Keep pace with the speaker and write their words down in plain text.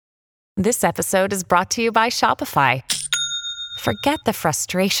This episode is brought to you by Shopify. Forget the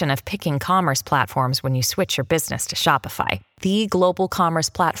frustration of picking commerce platforms when you switch your business to Shopify, the global commerce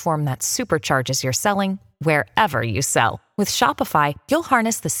platform that supercharges your selling wherever you sell. With Shopify, you'll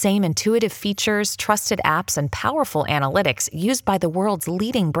harness the same intuitive features, trusted apps, and powerful analytics used by the world's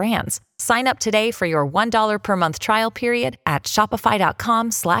leading brands. Sign up today for your $1 per month trial period at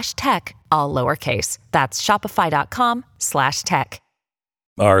shopify.com/tech, all lowercase. That's shopify.com/tech.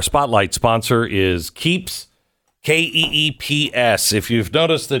 Our spotlight sponsor is Keeps, Keeps. If you've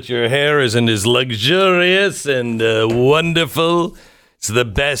noticed that your hair isn't as luxurious and wonderful, it's the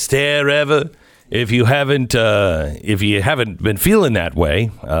best hair ever. If you haven't been feeling that way,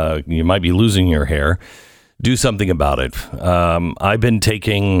 you might be losing your hair. Do something about it. I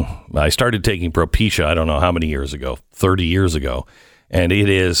started taking Propecia, I don't know how many years ago, 30 years ago, and it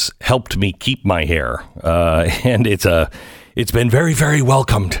has helped me keep my hair. And it's been very, very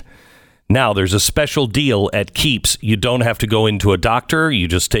welcomed. Now, there's a special deal at Keeps. You don't have to go into a doctor. You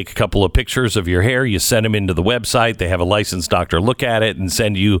just take a couple of pictures of your hair. You send them into the website. They have a licensed doctor look at it and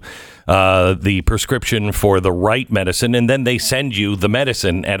send you the prescription for the right medicine. And then they send you the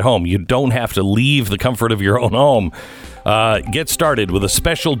medicine at home. You don't have to leave the comfort of your own home. Get started with a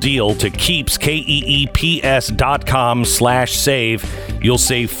special deal to Keeps, KEEPS.com/save. You'll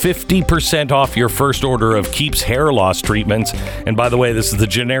save 50% off your first order of Keeps hair loss treatments. And by the way, this is the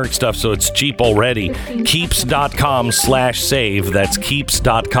generic stuff, so it's cheap already. Keeps.com/save. That's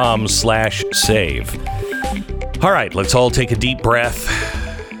Keeps.com/save. All right, let's all take a deep breath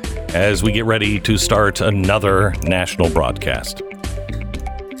as we get ready to start another national broadcast.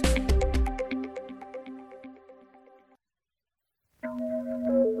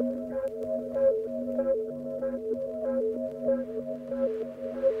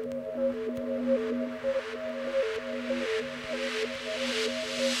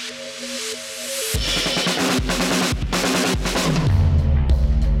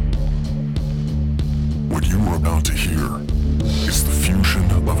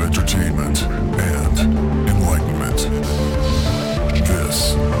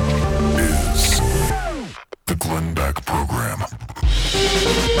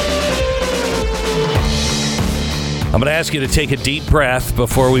 I'm going to ask you to take a deep breath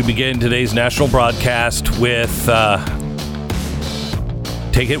before we begin today's national broadcast with,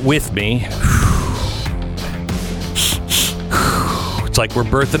 take it with me. It's like we're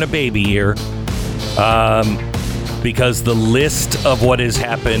birthing a baby here. Because the list of what has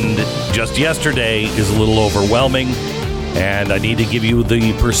happened just yesterday is a little overwhelming, and I need to give you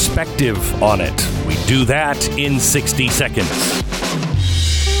the perspective on it. We do that in 60 seconds.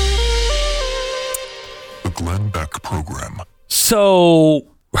 Glenn Beck program.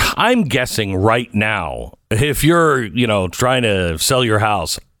 So I'm guessing right now, if you're, trying to sell your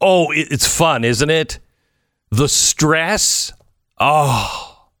house, it's fun, isn't it? The stress.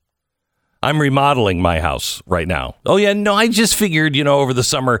 I'm remodeling my house right now. I just figured, over the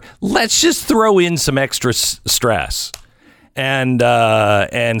summer, let's just throw in some extra stress. And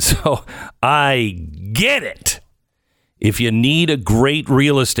so I get it. If you need a great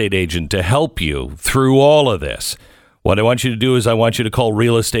real estate agent to help you through all of this, what I want you to do is I want you to call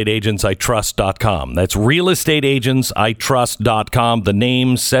realestateagentsitrust.com. That's realestateagentsitrust.com. The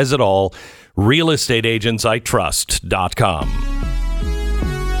name says it all. realestateagentsitrust.com.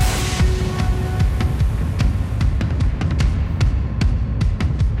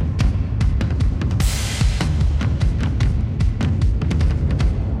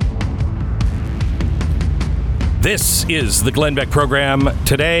 This is the Glenn Beck program.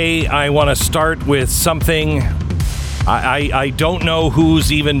 Today, I want to start with something I don't know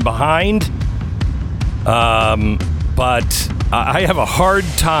who's even behind, but I have a hard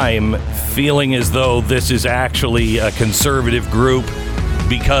time feeling as though this is actually a conservative group,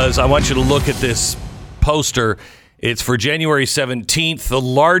 because I want you to look at this poster. It's for January 17th. The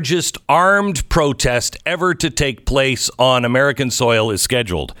largest armed protest ever to take place on American soil is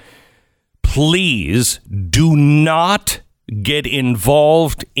scheduled. Please do not get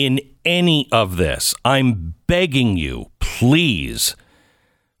involved in any of this. I'm begging you, please.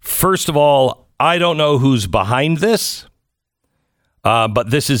 First of all, I don't know who's behind this, but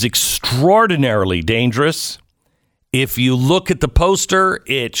this is extraordinarily dangerous. If you look at the poster,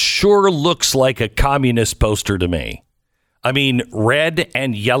 it sure looks like a communist poster to me. I mean, red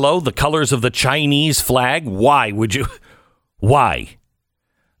and yellow, the colors of the Chinese flag. Why would you? Why?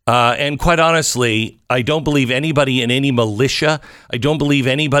 And quite honestly, I don't believe anybody in any militia, I don't believe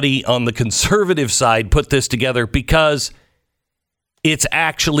anybody on the conservative side put this together, because it's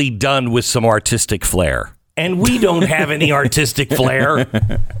actually done with some artistic flair. and we don't have any artistic flair.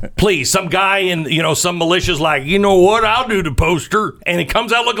 Please, some guy in, some militia's like, you know what, I'll do the poster, and it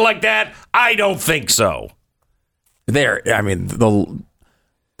comes out looking like that. I don't think so. There's an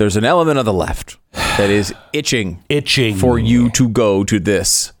element of the left that is itching for you to go to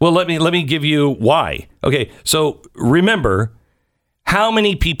this. Well, let me give you why. Okay, so remember, how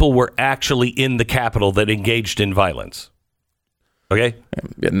many people were actually in the Capitol that engaged in violence? Okay,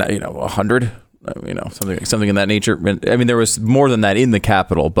 100. Something in that nature. I mean, there was more than that in the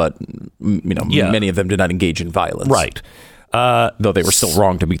Capitol, but many of them did not engage in violence. Right. Though they were still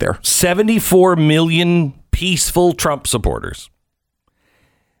wrong to be there. 74 million peaceful Trump supporters.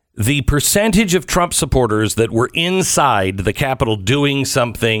 The percentage of Trump supporters that were inside the Capitol doing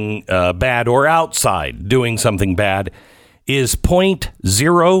something bad or outside doing something bad is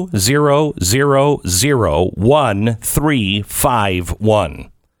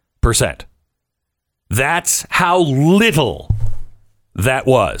 0.00001351%. That's how little that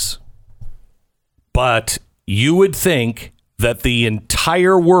was. But you would think that the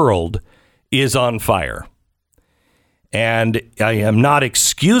entire world is on fire. And I am not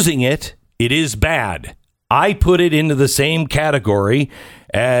excusing it. It is bad. I put it into the same category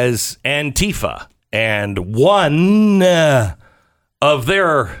as Antifa. And one of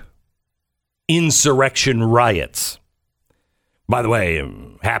their insurrection riots, by the way,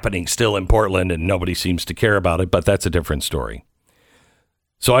 happening still in Portland, and nobody seems to care about it, but that's a different story.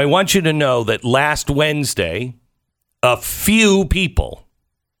 So I want you to know that last Wednesday, a few people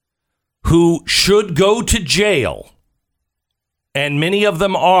who should go to jail, and many of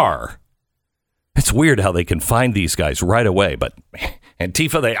them are. It's weird how they can find these guys right away, but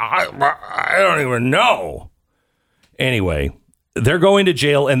Antifa, I don't even know. Anyway, they're going to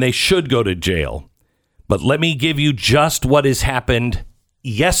jail, and they should go to jail. But let me give you just what has happened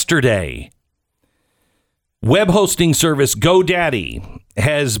yesterday. Web hosting service GoDaddy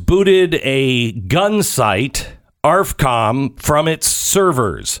has booted a gun site, ARFCOM, from its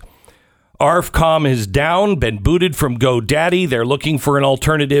servers. ARFCOM is down, been booted from GoDaddy. They're looking for an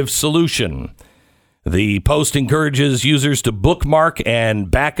alternative solution. The post encourages users to bookmark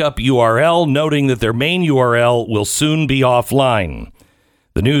and backup URL, noting that their main URL will soon be offline.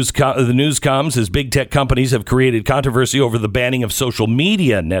 The news comes as big tech companies have created controversy over the banning of social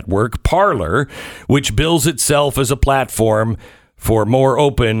media network Parler, which bills itself as a platform for more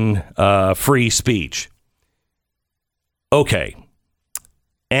open, free speech. Okay.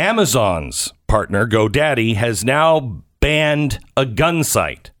 Amazon's partner, GoDaddy, has now banned a gun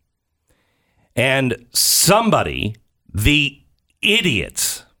site. And somebody, the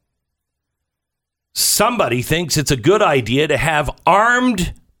idiots, somebody thinks it's a good idea to have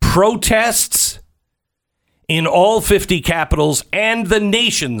armed protests in all 50 capitals and the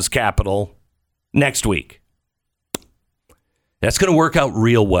nation's capital next week. That's going to work out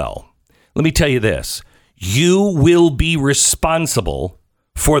real well. Let me tell you this. You will be responsible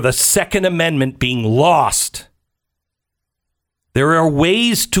for the Second Amendment being lost. There are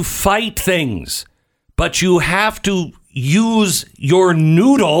ways to fight things, but you have to use your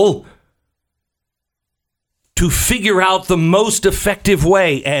noodle to figure out the most effective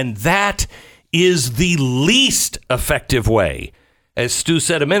way, and that is the least effective way. As Stu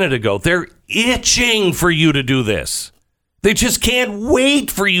said a minute ago, they're itching for you to do this. They just can't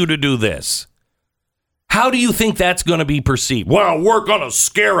wait for you to do this. How do you think that's going to be perceived? Well, we're going to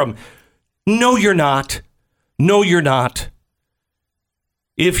scare them. No, you're not. No, you're not.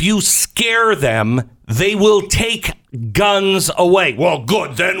 If you scare them, they will take guns away. Well,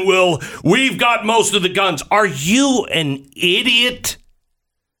 good. Then we've got most of the guns. Are you an idiot?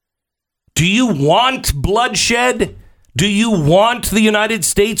 Do you want bloodshed? Do you want the United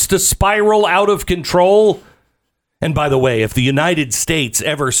States to spiral out of control? And by the way, if the United States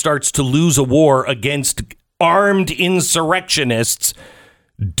ever starts to lose a war against armed insurrectionists,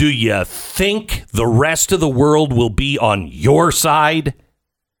 do you think the rest of the world will be on your side?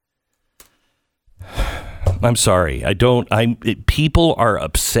 I'm sorry. People are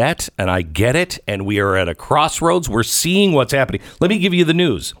upset, and I get it, and we are at a crossroads. We're seeing what's happening. Let me give you the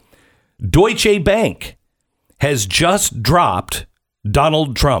news. Deutsche Bank has just dropped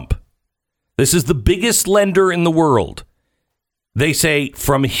Donald Trump. This is the biggest lender in the world. They say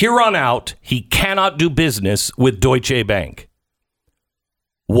from here on out, he cannot do business with Deutsche Bank.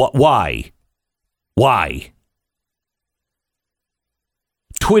 Why? Why?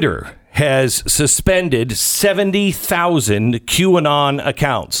 Twitter has suspended 70,000 QAnon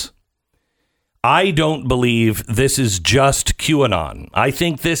accounts. I don't believe this is just QAnon. I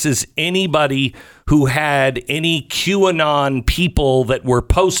think this is anybody who had any QAnon people that were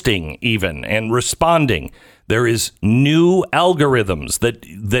posting even and responding. There is new algorithms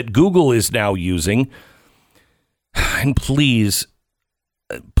that Google is now using. And please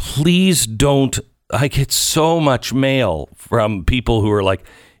don't. I get so much mail from people who are like,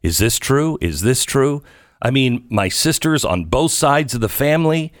 is this true? Is this true? I mean, my sisters on both sides of the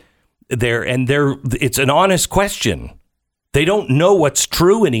family, it's an honest question. They don't know what's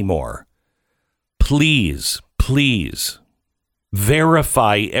true anymore. Please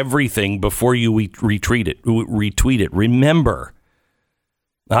verify everything before you retweet it. Remember,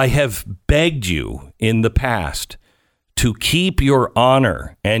 I have begged you in the past to keep your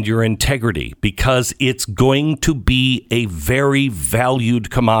honor and your integrity because it's going to be a very valued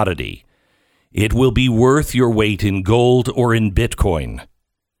commodity. It will be worth your weight in gold or in Bitcoin.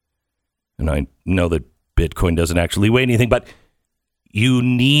 And I know that Bitcoin doesn't actually weigh anything, but you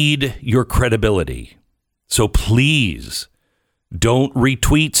need your credibility. So please don't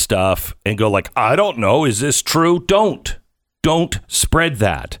retweet stuff and go like, I don't know, is this true? Don't spread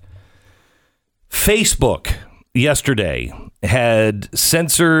that. Facebook yesterday had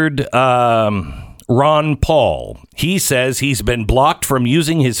censored Ron Paul. He says he's been blocked from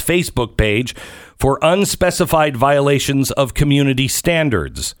using his Facebook page for unspecified violations of community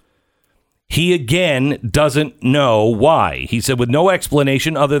standards. He again doesn't know why. He said, with no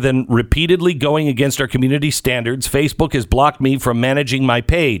explanation other than repeatedly going against our community standards, Facebook has blocked me from managing my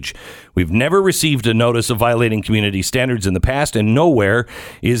page. We've never received a notice of violating community standards in the past, and nowhere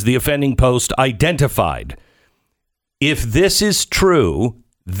is the offending post identified. If this is true,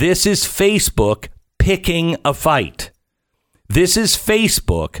 this is Facebook picking a fight. This is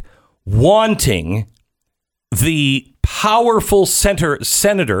Facebook wanting the powerful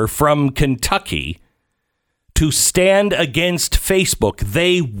senator from Kentucky to stand against Facebook.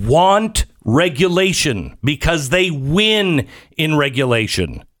 They want regulation because they win in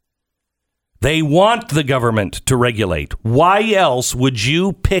regulation. They want the government to regulate. Why else would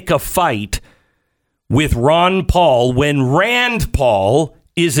you pick a fight with Ron Paul when Rand Paul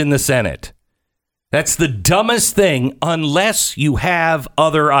is in the Senate? That's the dumbest thing unless you have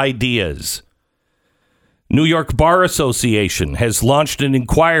other ideas. New York Bar Association has launched an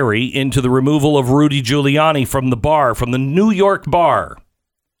inquiry into the removal of Rudy Giuliani from the New York bar.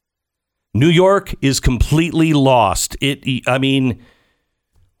 New York is completely lost.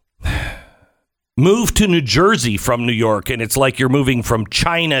 Move to New Jersey from New York and it's like you're moving from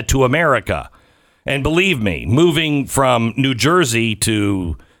China to America. And believe me, moving from New Jersey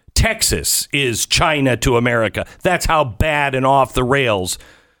to Texas is China to America. That's how bad and off the rails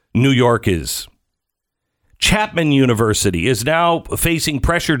New York is. Chapman University is now facing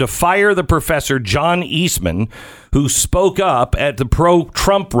pressure to fire the professor John Eastman, who spoke up at the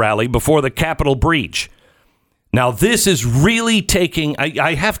pro-Trump rally before the Capitol breach. Now, this is really taking,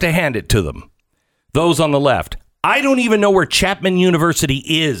 I have to hand it to them, those on the left. I don't even know where Chapman University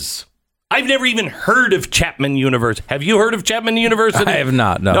is. I've never even heard of Chapman University. Have you heard of Chapman University? I have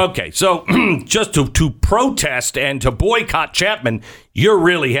not, no. Okay, so just to protest and to boycott Chapman, you're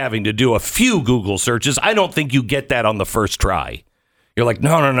really having to do a few Google searches. I don't think you get that on the first try. You're like,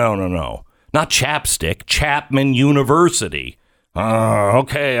 no. Not Chapstick, Chapman University.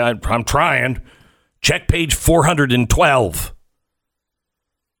 Okay, I'm trying. Check page 412.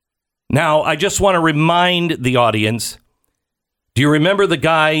 Now, I just want to remind the audience, do you remember the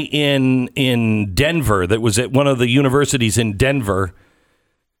guy in Denver that was at one of the universities in Denver?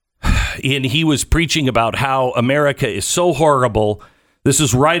 And he was preaching about how America is so horrible. This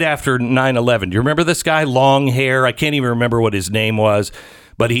is right after 9/11. Do you remember this guy? Long hair. I can't even remember what his name was.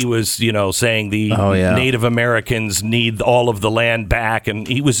 But he was, saying the Native Americans need all of the land back. And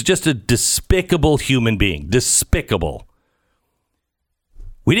he was just a despicable human being. Despicable.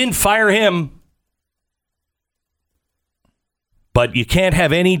 We didn't fire him. But you can't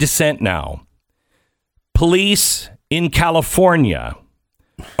have any dissent now. Police in California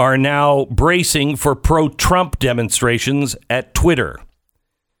are now bracing for pro-Trump demonstrations at Twitter.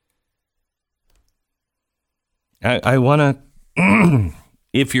 I want to,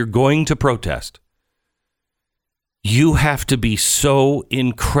 if you're going to protest, you have to be so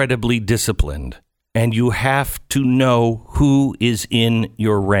incredibly disciplined, and you have to know who is in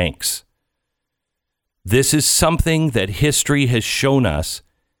your ranks. This is something that history has shown us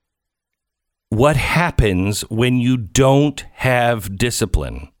what happens when you don't have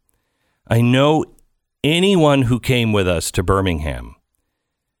discipline. I know anyone who came with us to Birmingham,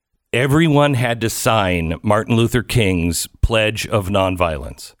 everyone had to sign Martin Luther King's Pledge of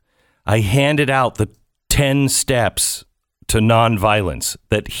Nonviolence. I handed out the 10 steps to nonviolence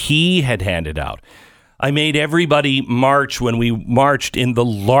that he had handed out. I made everybody march when we marched in the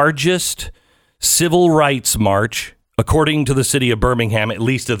largest civil rights march. According to the city of Birmingham, at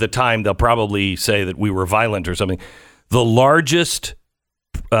least at the time, they'll probably say that we were violent or something. The largest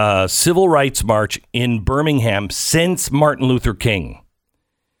civil rights march in Birmingham since Martin Luther King.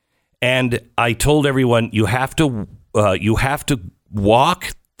 And I told everyone, you have to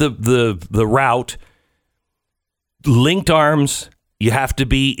walk the route, linked arms. You have to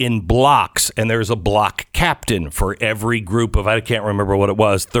be in blocks, and there's a block captain for every group of, I can't remember what it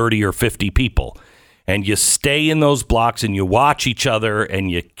was, 30 or 50 people. And you stay in those blocks and you watch each other and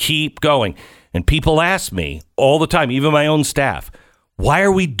you keep going. And people ask me all the time, even my own staff, why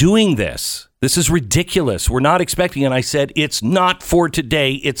are we doing this? This is ridiculous. We're not expecting. And I said, it's not for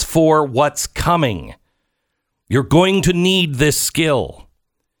today. It's for what's coming. You're going to need this skill.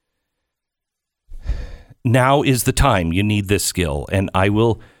 Now is the time you need this skill. And I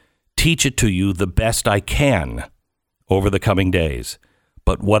will teach it to you the best I can over the coming days.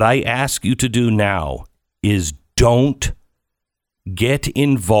 But what I ask you to do now is don't get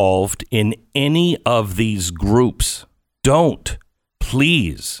involved in any of these groups. Don't.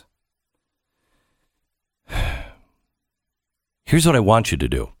 Please. Here's what I want you to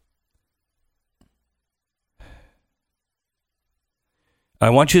do. I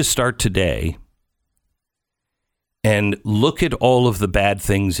want you to start today and look at all of the bad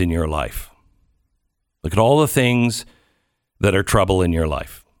things in your life. Look at all the things that are trouble in your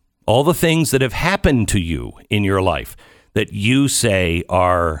life. All the things that have happened to you in your life that you say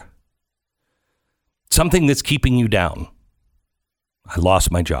are something that's keeping you down. I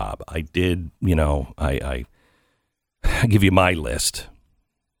lost my job. I did, I give you my list.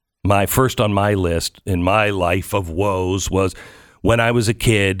 My first on my list in my life of woes was when I was a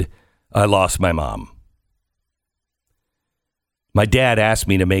kid, I lost my mom. My dad asked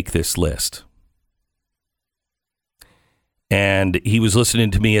me to make this list. And he was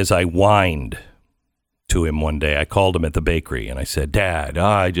listening to me as I whined to him one day. I called him at the bakery and I said, Dad,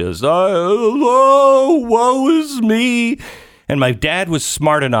 woe is me. And my dad was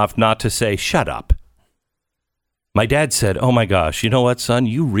smart enough not to say, shut up. My dad said, oh my gosh, you know what, son?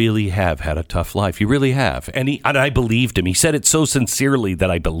 You really have had a tough life. You really have. And I believed him. He said it so sincerely that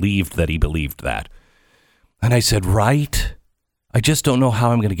I believed that he believed that. And I said, right? I just don't know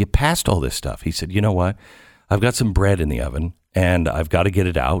how I'm going to get past all this stuff. He said, you know what? I've got some bread in the oven and I've got to get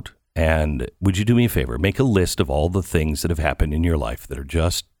it out. And would you do me a favor? Make a list of all the things that have happened in your life that are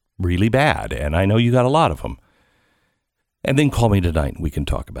just really bad. And I know you got a lot of them. And then call me tonight and we can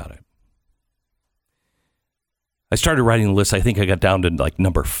talk about it. I started writing the list. I think I got down to like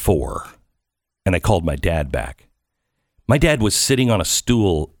number 4. And I called my dad back. My dad was sitting on a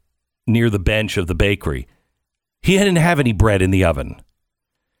stool near the bench of the bakery. He didn't have any bread in the oven.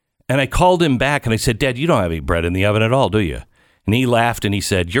 And I called him back and I said, Dad, you don't have any bread in the oven at all, do you? And he laughed and he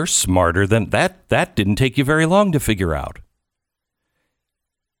said, you're smarter than that. That didn't take you very long to figure out.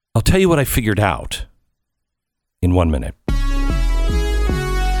 I'll tell you what I figured out in 1 minute.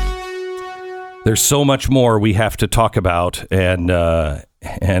 There's so much more we have to talk about, and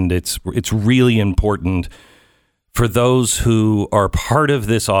it's really important for those who are part of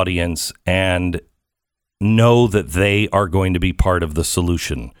this audience and know that they are going to be part of the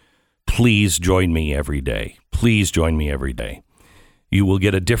solution. Please join me every day. Please join me every day. You will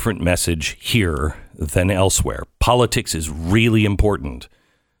get a different message here than elsewhere. Politics is really important,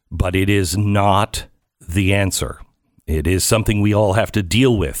 but it is not the answer. It is something we all have to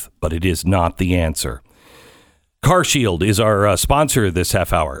deal with, but it is not the answer. CarShield is our sponsor this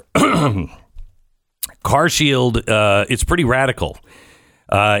half hour. CarShield, it's pretty radical.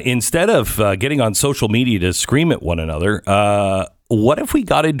 Instead of getting on social media to scream at one another, what if we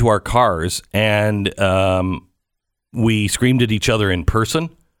got into our cars and we screamed at each other in person?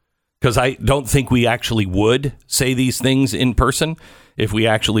 Because I don't think we actually would say these things in person if we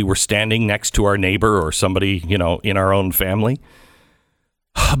actually were standing next to our neighbor or somebody, in our own family.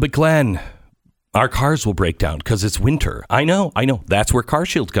 But Glenn, our cars will break down because it's winter. I know. That's where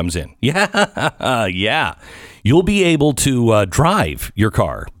CarShield comes in. Yeah. You'll be able to drive your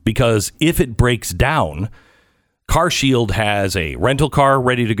car because if it breaks down, CarShield has a rental car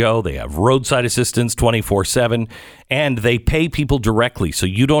ready to go. They have roadside assistance 24/7, and they pay people directly, so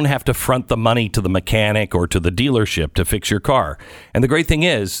you don't have to front the money to the mechanic or to the dealership to fix your car. And the great thing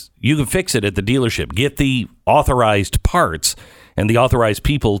is, you can fix it at the dealership. Get the authorized parts and the authorized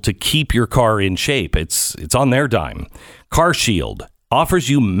people to keep your car in shape. It's on their dime. CarShield offers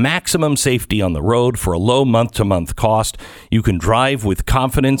you maximum safety on the road for a low month-to-month cost. You can drive with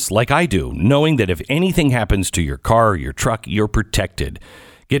confidence like I do, knowing that if anything happens to your car or your truck, you're protected.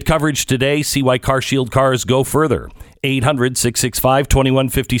 Get coverage today. See why CarShield cars go further.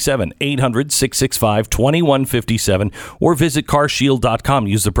 800-665-2157. 800-665-2157. Or visit carshield.com.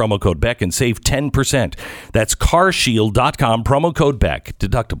 Use the promo code Beck and save 10%. That's carshield.com. Promo code Beck.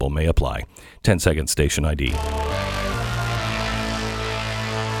 Deductible may apply. 10-second station ID.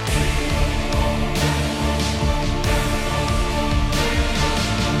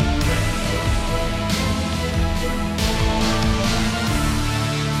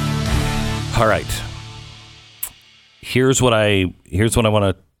 All right. Here's what I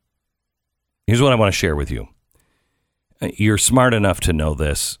want to share with you. You're smart enough to know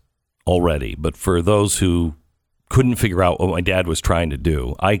this already, but for those who couldn't figure out what my dad was trying to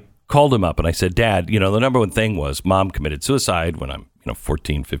do, I called him up and I said, Dad, the number one thing was Mom committed suicide when I'm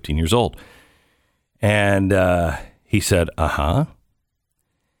 14, 15 years old. And he said, uh-huh.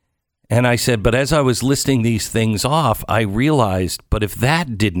 And I said, but as I was listing these things off, I realized, but if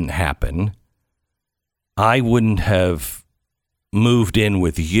that didn't happen, I wouldn't have moved in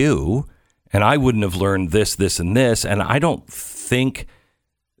with you, and I wouldn't have learned this, this, and this, and I don't think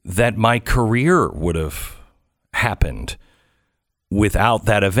that my career would have happened without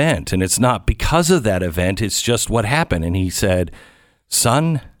that event. And it's not because of that event, it's just what happened. And he said,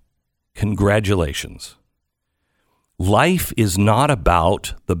 son, congratulations. Life is not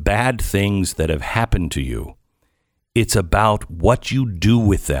about the bad things that have happened to you. It's about what you do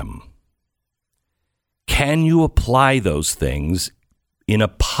with them. Can you apply those things in a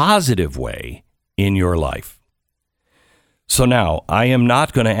positive way in your life? So now, I am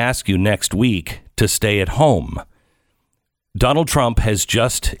not going to ask you next week to stay at home. Donald Trump has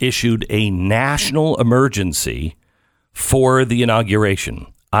just issued a national emergency for the inauguration.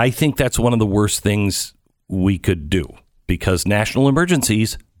 I think that's one of the worst things we could do because national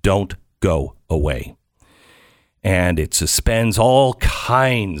emergencies don't go away. And it suspends all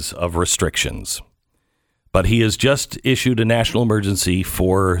kinds of restrictions. But he has just issued a national emergency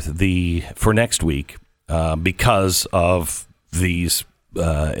for next week because of these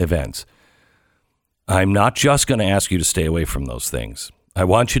events. I'm not just going to ask you to stay away from those things. I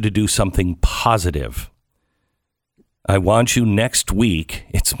want you to do something positive. I want you next week.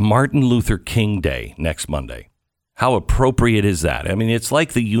 It's Martin Luther King Day next Monday. How appropriate is that? I mean, it's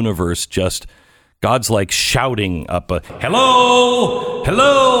like the universe just... God's like shouting up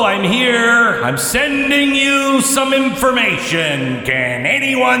hello, I'm here. I'm sending you some information. Can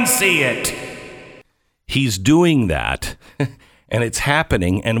anyone see it? He's doing that, and it's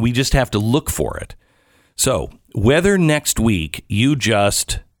happening, and we just have to look for it. So whether next week you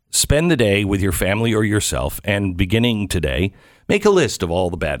just spend the day with your family or yourself, and beginning today, make a list of all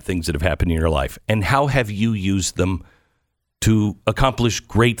the bad things that have happened in your life, and how have you used them to accomplish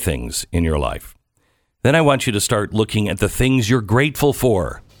great things in your life. Then I want you to start looking at the things you're grateful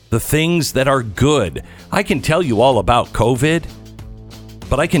for, the things that are good. I can tell you all about COVID,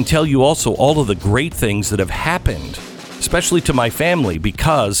 but I can tell you also all of the great things that have happened, especially to my family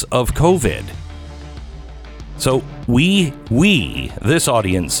because of COVID. So we, this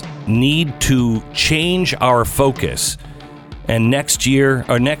audience, need to change our focus. And next year,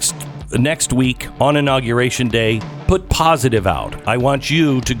 or next week on Inauguration Day, put positive out. I want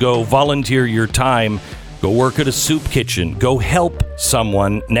you to go volunteer your time, go work at a soup kitchen, go help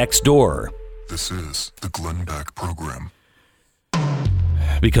someone next door. This is the Glenn Beck Program.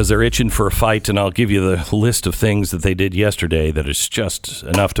 Because they're itching for a fight, and I'll give you the list of things that they did yesterday that is just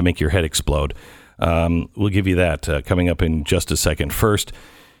enough to make your head explode. We'll give you that coming up in just a second. First,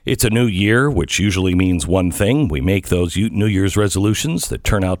 it's a new year, which usually means one thing. We make those New Year's resolutions that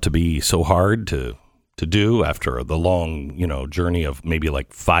turn out to be so hard to do after the long, journey of maybe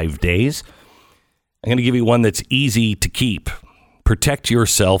like 5 days. I'm going to give you one that's easy to keep. Protect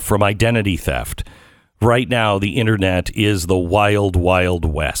yourself from identity theft. Right now, the internet is the wild, wild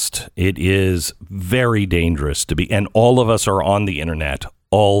west. It is very dangerous to be, and all of us are on the internet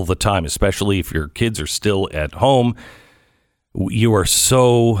all the time, especially if your kids are still at home. You are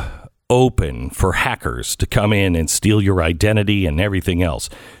so open for hackers to come in and steal your identity and everything else.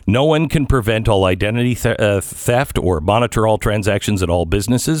 No one can prevent all identity theft or monitor all transactions at all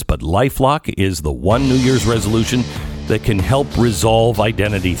businesses, but LifeLock is the one New Year's resolution that can help resolve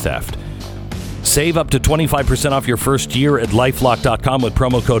identity theft. Save up to 25% off your first year at LifeLock.com with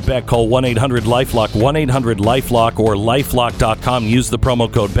promo code Beck. Call 1-800-LifeLock, 1-800-LifeLock, or LifeLock.com. Use the promo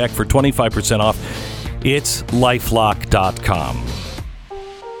code Beck for 25% off. It's LifeLock.com.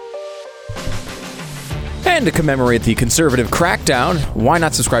 And to commemorate the conservative crackdown, why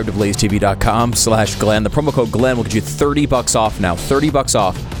not subscribe to blazetv.com/Glenn? The promo code Glenn will get you $30 off now. $30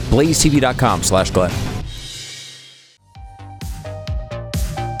 off. blazetv.com/Glenn.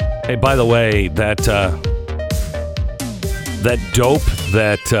 Hey, by the way, that dope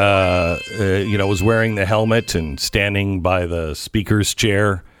that was wearing the helmet and standing by the speaker's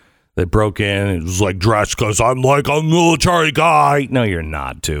chair that broke in and was like, dressed because I'm like a military guy. No, you're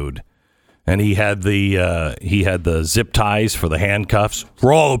not, dude. And he had the zip ties for the handcuffs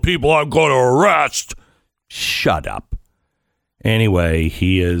for all the people I'm going to arrest. Shut up. Anyway,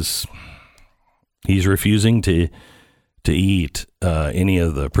 he's refusing to eat any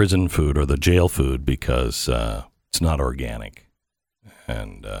of the prison food or the jail food because it's not organic.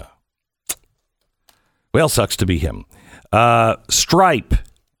 And, well, sucks to be him. Stripe.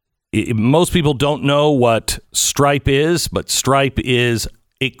 Most people don't know what Stripe is, but Stripe is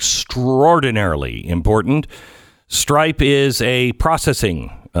extraordinarily important. Stripe is a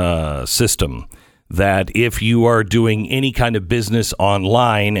processing system that if you are doing any kind of business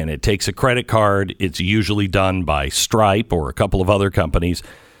online and it takes a credit card, it's usually done by Stripe or a couple of other companies.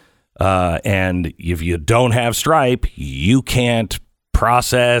 And if you don't have Stripe, you can't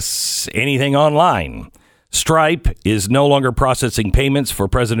process anything online. Stripe is no longer processing payments for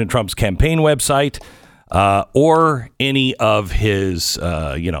President Trump's campaign website or any of his,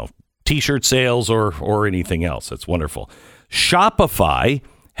 T-shirt sales or anything else. That's wonderful. Shopify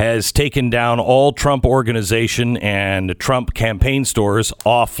has taken down all Trump Organization and Trump campaign stores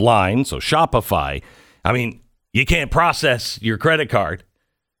offline. So Shopify, I mean, you can't process your credit card.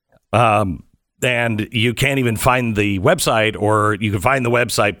 And you can't even find the website, or you can find the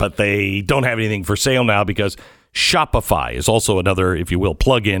website, but they don't have anything for sale now because Shopify is also another, if you will,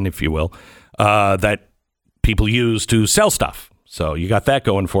 plug-in, if you will, that people use to sell stuff. So you got that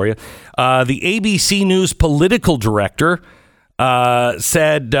going for you. The ABC News political director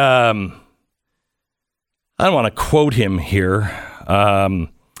said, I don't want to quote him here.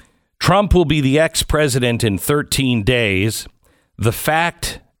 Trump will be the ex-president in 13 days. The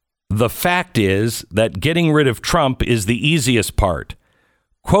fact is that getting rid of Trump is the easiest part.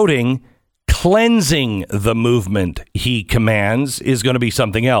 Quoting, cleansing the movement, he commands, is going to be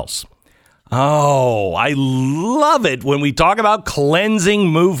something else. Oh, I love it when we talk about cleansing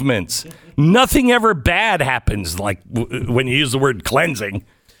movements. Nothing ever bad happens like when you use the word cleansing.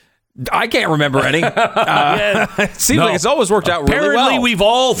 I can't remember any. It seems like it's always worked out really well. Apparently, we've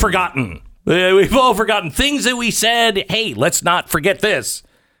all forgotten. We've all forgotten things that we said. Hey, let's not forget this.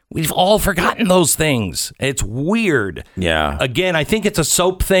 We've all forgotten those things. It's weird. Yeah. Again, I think it's a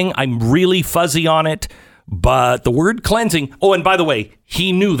soap thing. I'm really fuzzy on it. But the word cleansing. Oh, and by the way,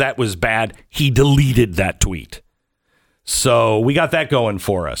 he knew that was bad. He deleted that tweet. So we got that going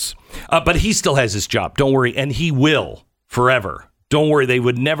for us. But he still has his job. Don't worry. And he will forever. Don't worry. They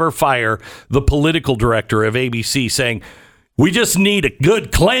would never fire the political director of ABC saying, we just need a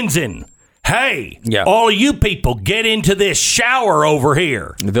good cleansing. Hey, all of you people, get into this shower over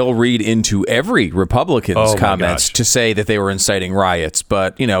here. They'll read into every Republican's comments to say that they were inciting riots.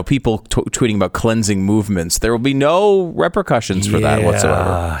 But, people tweeting about cleansing movements, there will be no repercussions for that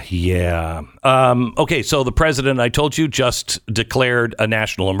whatsoever. Yeah. Okay, so the president, I told you, just declared a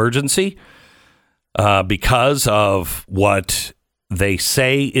national emergency because of what they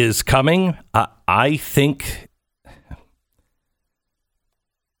say is coming. I think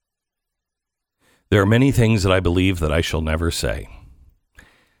there are many things that I believe that I shall never say,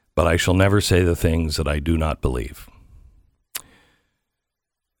 but I shall never say the things that I do not believe.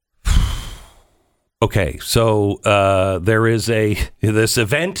 Okay, so there is this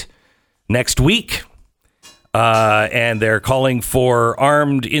event next week, and they're calling for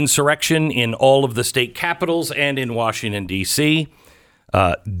armed insurrection in all of the state capitals and in Washington, D.C.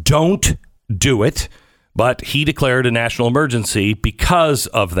 Don't do it, but he declared a national emergency because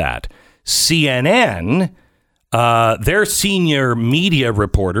of that. CNN, their senior media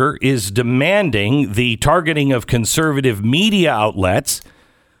reporter, is demanding the targeting of conservative media outlets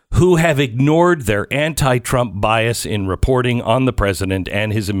who have ignored their anti-Trump bias in reporting on the president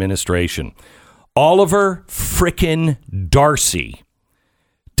and his administration. Oliver frickin' Darcy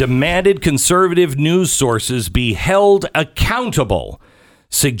demanded conservative news sources be held accountable,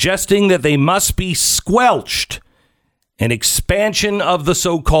 suggesting that they must be squelched. An expansion of the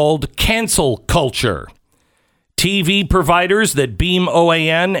so-called cancel culture. TV providers that beam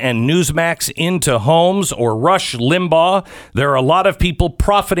OAN and Newsmax into homes or rush Limbaugh. There are a lot of people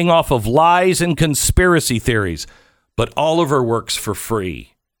profiting off of lies and conspiracy theories. But Oliver works for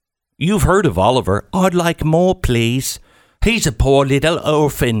free. You've heard of Oliver. I'd like more, please. He's a poor little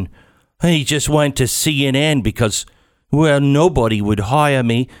orphan. He just went to CNN because, well, nobody would hire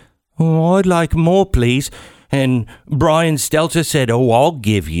me. Oh, I'd like more, please. And Brian Stelter said, "Oh, I'll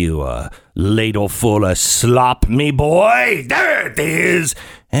give you a ladle full of slop, me boy. There it is."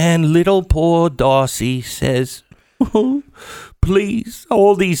 And little poor Darcy says, "Oh, please,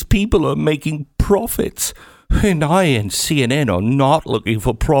 all these people are making profits. And I and CNN are not looking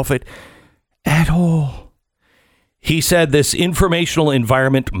for profit at all." He said this informational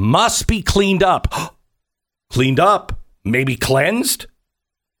environment must be cleaned up. Cleaned up? Maybe cleansed?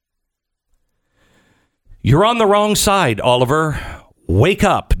 You're on the wrong side, Oliver. Wake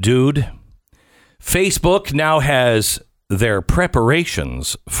up, dude. Facebook now has their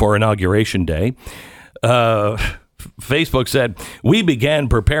preparations for Inauguration Day. Facebook said, "We began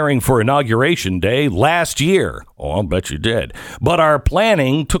preparing for Inauguration Day last year." Oh, I'll bet you did. "But our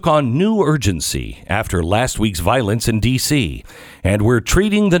planning took on new urgency after last week's violence in D.C., and we're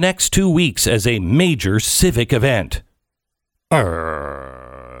treating the next 2 weeks as a major civic event."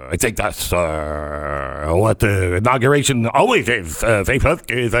 I think that's what the inauguration always is.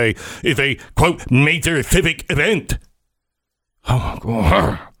 Facebook is a quote major civic event.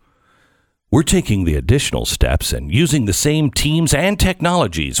 We're taking the additional steps and using the same teams and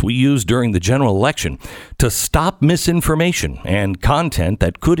technologies we used during the general election to stop misinformation and content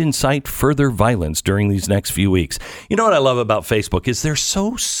that could incite further violence during these next few weeks. You know what I love about Facebook is they're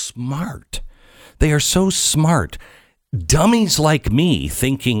so smart. They are so smart. Dummies like me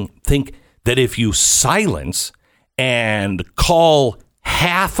think that if you silence and call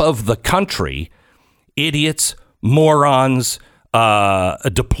half of the country idiots, morons,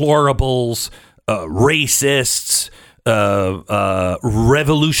 deplorables, racists,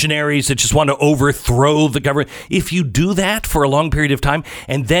 revolutionaries that just want to overthrow the government. If you do that for a long period of time,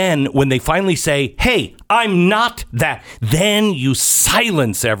 and then when they finally say, "Hey, I'm not that," then you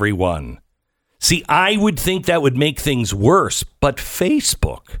silence everyone. See, I would think that would make things worse, but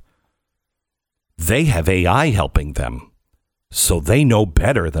Facebook, they have AI helping them, so they know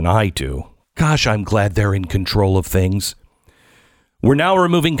better than I do. Gosh, I'm glad they're in control of things. We're now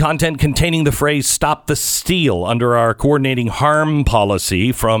removing content containing the phrase "stop the steal" under our coordinating harm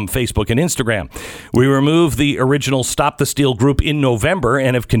policy from Facebook and Instagram. We removed the original Stop the Steal group in November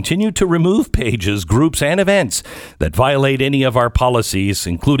and have continued to remove pages, groups, and events that violate any of our policies,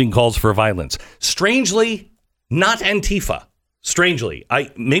 including calls for violence. Strangely, not Antifa. Strangely.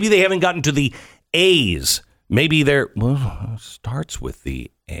 Maybe they haven't gotten to the A's. Maybe they're, well, it starts with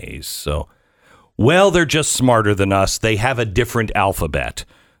the A's, so... Well, they're just smarter than us. They have a different alphabet.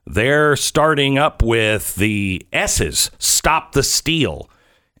 They're starting up with the S's, stop the steal.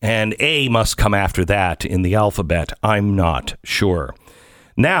 And A must come after that in the alphabet. I'm not sure.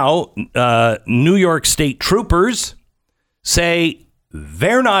 Now, New York State troopers say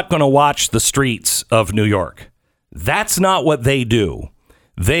they're not going to watch the streets of New York. That's not what they do.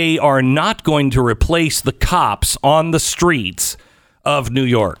 They are not going to replace the cops on the streets of New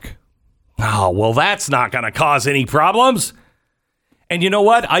York. Oh, well, that's not going to cause any problems. And you know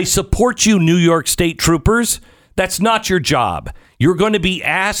what? I support you, New York State troopers. That's not your job. You're going to be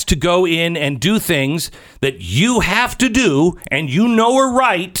asked to go in and do things that you have to do, and you know are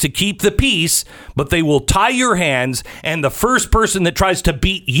right to keep the peace, but they will tie your hands, and the first person that tries to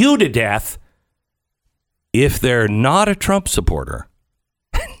beat you to death, if they're not a Trump supporter,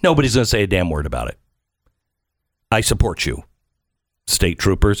 nobody's going to say a damn word about it. I support you, state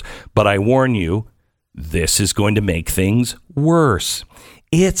troopers, but I warn you, this is going to make things worse.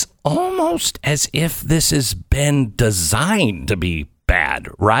 It's almost as if this has been designed to be bad,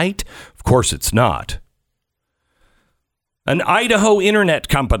 right? Of course it's not. An Idaho internet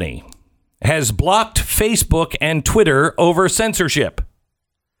company has blocked Facebook and Twitter over censorship.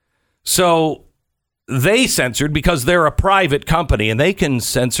 So they censored because they're a private company and they can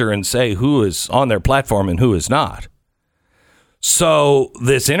censor and say who is on their platform and who is not. So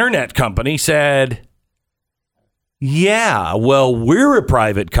this internet company said, yeah, well, we're a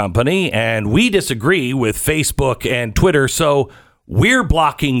private company and we disagree with Facebook and Twitter, so we're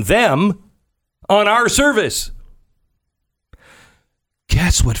blocking them on our service.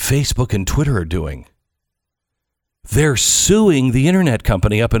 Guess what Facebook and Twitter are doing? They're suing the internet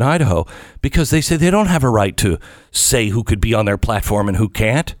company up in Idaho because they say they don't have a right to say who could be on their platform and who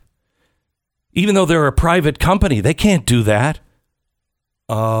can't. Even though they're a private company, they can't do that.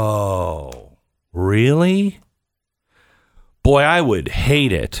 Oh, really? Boy, I would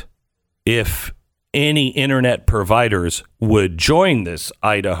hate it if any internet providers would join this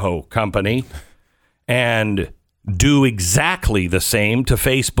Idaho company and do exactly the same to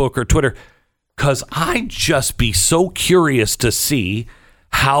Facebook or Twitter, because I'd just be so curious to see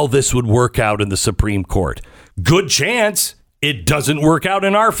how this would work out in the Supreme Court. Good chance it doesn't work out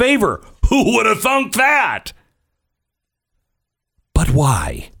in our favor. Who would have thunk that? But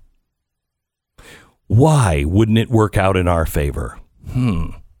why? Why wouldn't it work out in our favor?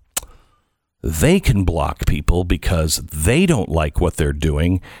 They can block people because they don't like what they're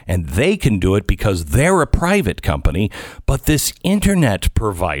doing, and they can do it because they're a private company. But this internet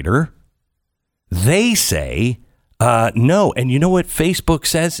provider, they say, no. And you know what Facebook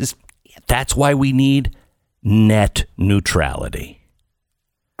says is that's why we need net neutrality.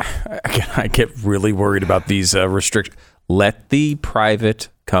 I get really worried about these restrictions. Let the private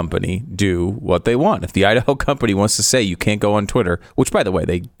company do what they want. If the Idaho company wants to say you can't go on Twitter, which, by the way,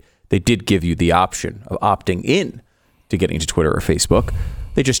 they did give you the option of opting in to getting to Twitter or Facebook,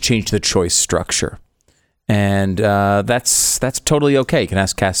 they just changed the choice structure. And that's totally okay. You can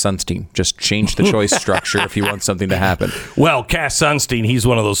ask Cass Sunstein. Just change the choice structure if you want something to happen. Well, Cass Sunstein, he's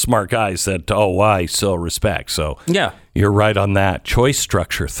one of those smart guys that, I so respect. So yeah, you're right on that. Choice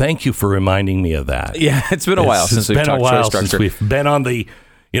structure. Thank you for reminding me of that. Yeah, it's been a while since we've talked choice structure. Since we've been on the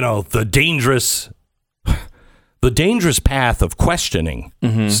dangerous path of questioning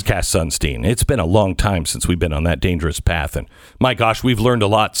Cass Sunstein. It's been a long time since we've been on that dangerous path. And my gosh, we've learned a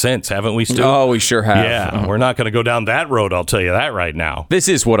lot since, haven't we, Stu? Oh, we sure have. Yeah, we're not going to go down that road, I'll tell you that right now. This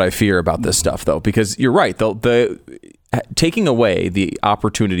is what I fear about this stuff, though, because you're right. The taking away the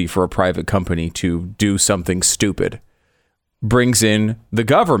opportunity for a private company to do something stupid brings in the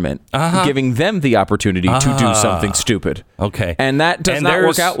government, giving them the opportunity to do something stupid. Okay. And that does not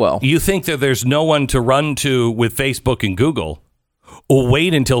work out well. You think that there's no one to run to with Facebook and Google? Or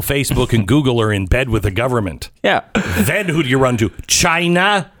wait until Facebook and Google are in bed with the government. Yeah. Then who do you run to?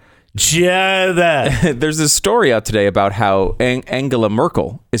 China? There's this story out today about how Angela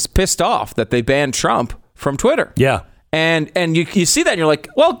Merkel is pissed off that they banned Trump from Twitter. Yeah. And you see that and you're like,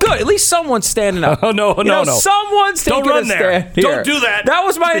 well, good. At least someone's standing up. No. Someone's taking a stand here. Don't do that. That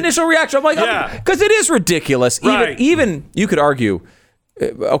was my initial reaction. I'm like, because it is ridiculous. Right. Even you could argue,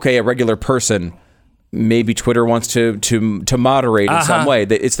 okay, a regular person, maybe Twitter wants to moderate in some way.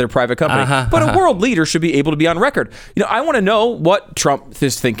 It's their private company. But a world leader should be able to be on record. I want to know what Trump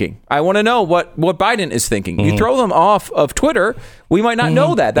is thinking. I want to know what Biden is thinking. You throw them off of Twitter, we might not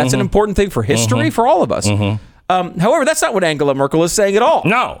know that. That's an important thing for history, for all of us. However, that's not what Angela Merkel is saying at all.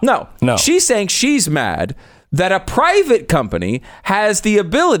 No. She's saying she's mad that a private company has the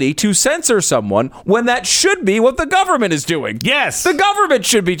ability to censor someone when that should be what the government is doing. Yes. The government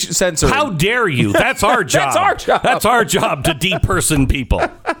should be censoring. How dare you? That's our job. That's our job to deperson people.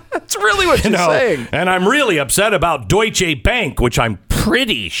 That's really what she's saying. And I'm really upset about Deutsche Bank, which I'm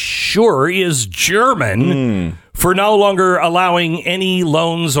pretty sure is German, for no longer allowing any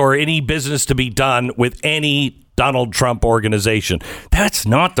loans or any business to be done with any Donald Trump organization. That's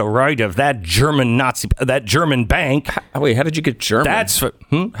not the right of that German bank. Wait, how did you get German? How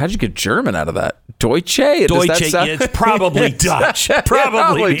did you get German out of that? Deutsche? It's probably Dutch.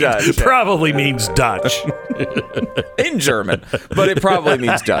 Probably means Dutch. In German, but it probably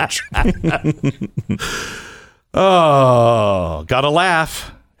means Dutch. Oh, gotta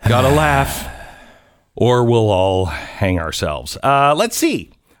laugh. Or we'll all hang ourselves. Let's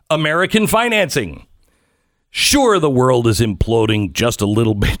see. American financing. Sure, the world is imploding just a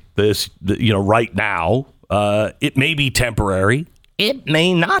little bit right now. It may be temporary. It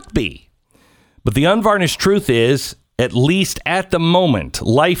may not be. But the unvarnished truth is, at least at the moment,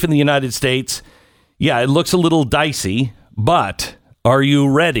 life in the United States, it looks a little dicey, but are you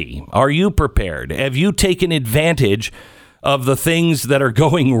ready? Are you prepared? Have you taken advantage of the things that are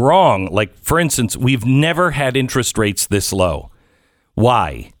going wrong? Like, for instance, we've never had interest rates this low.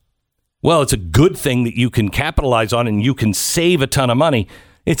 Why? Well, it's a good thing that you can capitalize on and you can save a ton of money.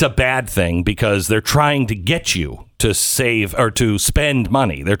 It's a bad thing because they're trying to get you to save or to spend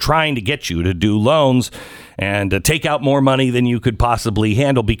money. They're trying to get you to do loans and to take out more money than you could possibly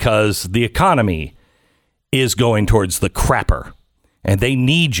handle because the economy is going towards the crapper and they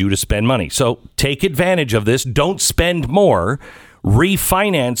need you to spend money. So take advantage of this. Don't spend more.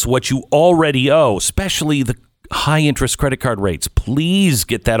 Refinance what you already owe, especially the high interest credit card rates. Please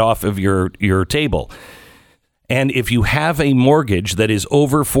get that off of your table. And if you have a mortgage that is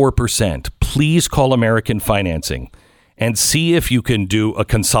over 4%, please call American Financing and see if you can do a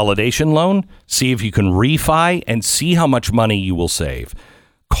consolidation loan, see if you can refi, and see how much money you will save.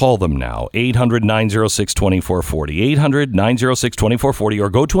 Call them now, 800-906-2440, 800-906-2440, or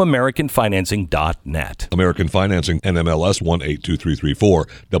go to AmericanFinancing.net. American Financing, NMLS 182334,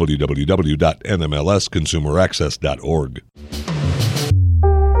 www.nmlsconsumeraccess.org.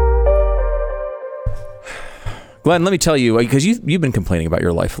 Glenn, let me tell you, because you've been complaining about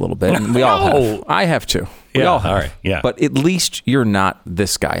your life a little bit. And we all have. I have too. We all all have. right. Yeah. But at least you're not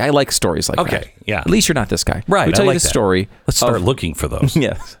this guy. I like stories like that. Okay, yeah. At least you're not this guy. Right, Let me tell I you like this that. story. Let's start looking for those.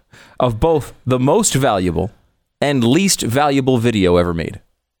 Yes. Of both the most valuable and least valuable video ever made.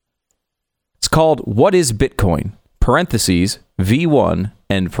 It's called What is Bitcoin? Parentheses, V1,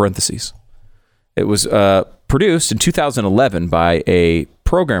 end parentheses. It was produced in 2011 by a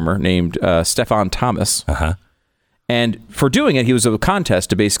programmer named Stefan Thomas. Uh-huh. And for doing it, he was a contest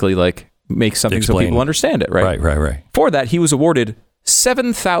to basically like make something so people understand it, right? Right. For that, he was awarded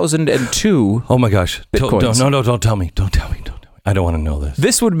 7,002. Oh my gosh. Bitcoins. Don't tell me. Don't tell me. I don't want to know this.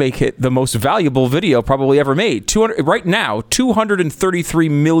 This would make it the most valuable video probably ever made. Right now,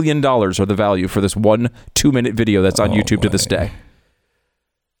 $233 million are the value for this 1 2-minute video that's on YouTube to this day.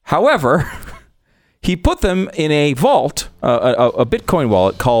 However, he put them in a vault, a Bitcoin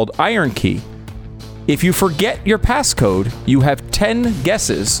wallet called Iron Key. If you forget your passcode, you have 10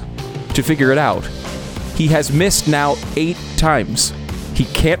 guesses to figure it out. He has missed now 8 times. He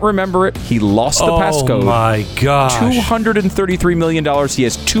can't remember it. He lost the passcode. Oh my gosh. $233 million. He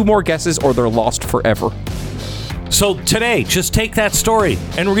has 2 more guesses or they're lost forever. So today, just take that story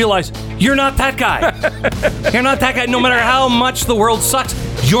and realize you're not that guy. You're not that guy. No matter how much the world sucks,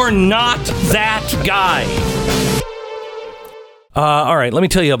 you're not that guy. All right, let me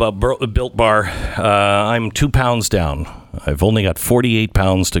tell you about Built Bar. I'm 2 pounds down. I've only got 48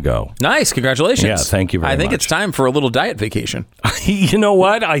 pounds to go. Nice. Congratulations. Yeah, thank you very much. I think it's time for a little diet vacation. You know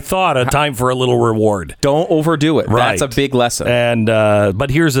what? I thought a time for a little reward. Don't overdo it. Right. That's a big lesson. And but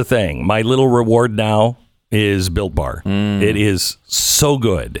here's the thing. My little reward now is Built Bar. It is so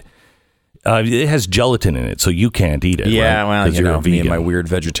good. It has gelatin in it, so you can't eat it. Yeah, right? well, you you're know, a vegan. me and my weird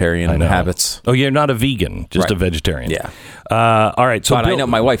vegetarian habits. Oh, you're not a vegan, just Right. a vegetarian. Yeah. All right. So But I know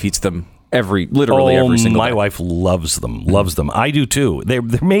my wife eats them literally every single my day. wife loves them. Loves them. I do too. They're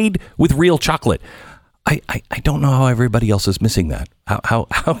made with real chocolate. I don't know how everybody else is missing that. How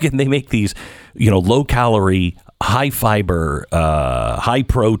can they make these, low calorie, high fiber, high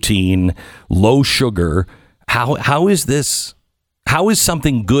protein, low sugar? How is this? How is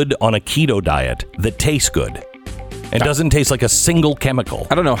something good on a keto diet that tastes good and doesn't taste like a single chemical?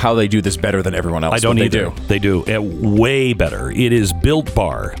 I don't know how they do this better than everyone else. I don't but either. They do. Way better. It is Built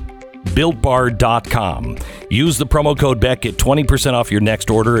Bar. BuiltBar.com. Use the promo code Beck. Get 20% off your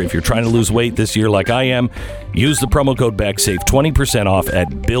next order. If you're trying to lose weight this year like I am, use the promo code Beck. Save 20% off at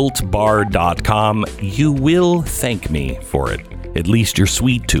BuiltBar.com. You will thank me for it. At least your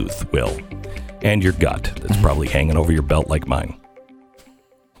sweet tooth will. And your gut that's probably hanging over your belt like mine.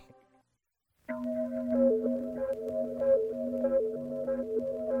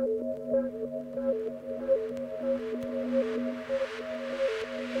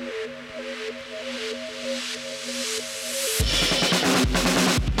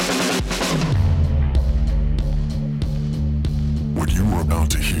 What you are about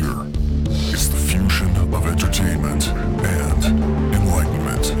to hear is the fusion of entertainment and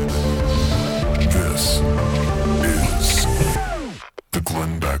enlightenment. This is the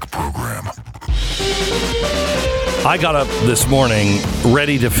Glenn Beck Program. I got up this morning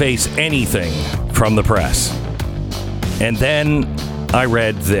ready to face anything from the press. And then I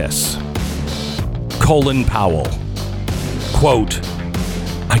read this. Colin Powell. Quote,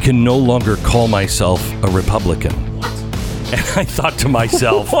 I can no longer call myself a Republican. And I thought to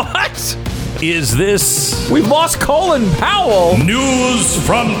myself, What? is this We've lost Colin Powell. news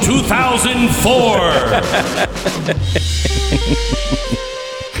from 2004?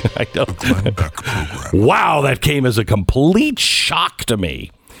 I don't. Glenn Beck Program. Wow, that came as a complete shock to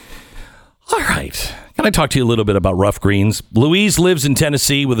me. All right. Can I talk to you a little bit about rough greens? Louise lives in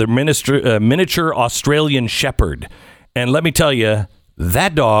Tennessee with a miniature Australian shepherd. And let me tell you,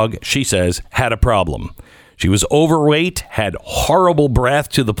 that dog, she says, had a problem. She was overweight, had horrible breath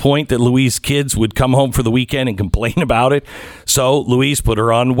to the point that Louise's kids would come home for the weekend and complain about it. So Louise put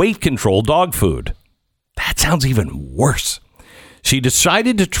her on weight control dog food. That sounds even worse. She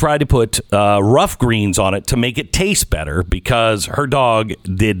decided to try to put rough greens on it to make it taste better because her dog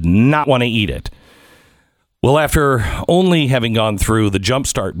did not want to eat it. Well, after only having gone through the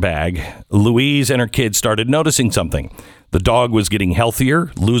Jumpstart bag, Louise and her kids started noticing something. The dog was getting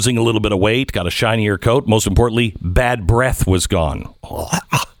healthier, losing a little bit of weight, got a shinier coat. Most importantly, bad breath was gone.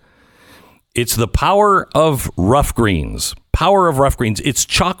 It's the power of rough greens. Power of rough greens. It's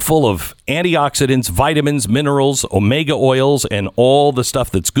chock full of antioxidants, vitamins, minerals, omega oils, and all the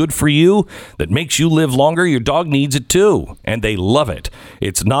stuff that's good for you, that makes you live longer. Your dog needs it too, and they love it.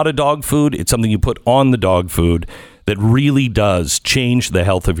 It's not a dog food. It's something you put on the dog food that really does change the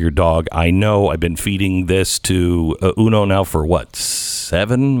health of your dog. I know I've been feeding this to Uno now for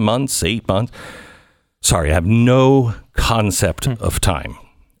 7 months, 8 months. Sorry, I have no concept of time.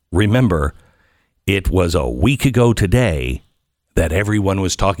 Remember, it was a week ago today that everyone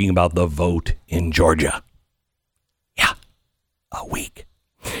was talking about the vote in Georgia. Yeah, a week.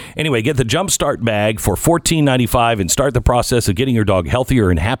 Anyway, get the Jumpstart bag for $14.95 and start the process of getting your dog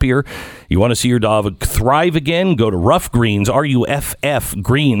healthier and happier. You want to see your dog thrive again? Go to Rough Greens, RUFF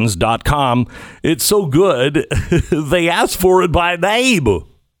Greens.com. It's so good, they asked for it by name.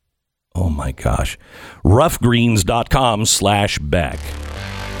 Oh, my gosh. roughgreens.com/bag.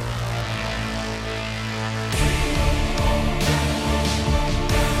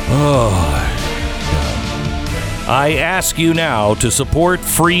 Oh, I ask you now to support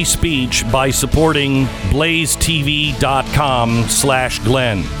free speech by supporting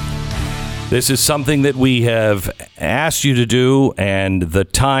blazetv.com/Glenn. This is something that we have asked you to do, and the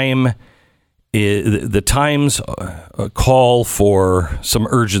times call for some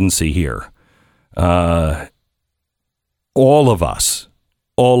urgency here. All of us,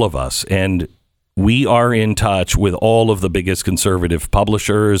 and we are in touch with all of the biggest conservative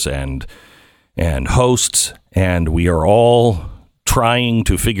publishers and hosts, and we are all trying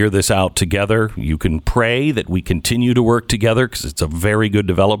to figure this out together. You can pray that we continue to work together because it's a very good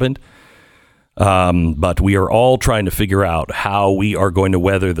development. But we are all trying to figure out how we are going to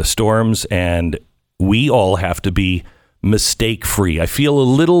weather the storms, and we all have to be mistake-free. I feel a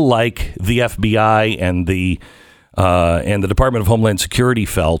little like the FBI and the Department of Homeland Security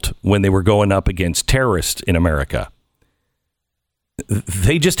felt when they were going up against terrorists in America.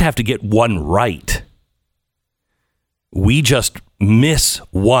 They just have to get one right. We just miss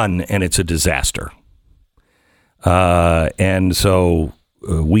one, and it's a disaster. And so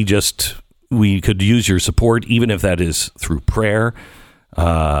we could use your support, even if that is through prayer.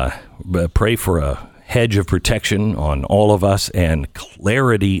 Pray for a hedge of protection on all of us and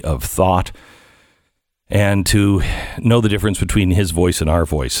clarity of thought, and to know the difference between his voice and our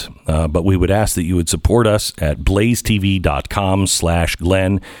voice. But we would ask that you would support us at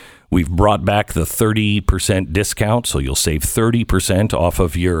blazetv.com/Glenn. We've brought back the 30% discount, so you'll save 30% off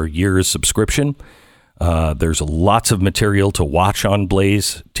of your year's subscription. There's lots of material to watch on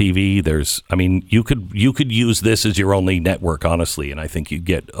Blaze TV. You could use this as your only network, honestly, and I think you'd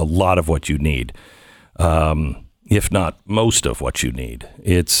get a lot of what you need. If not most of what you need.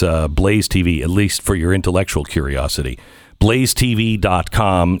 It's Blaze TV, at least for your intellectual curiosity.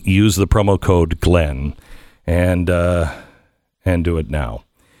 BlazeTV.com. Use the promo code Glenn and do it now.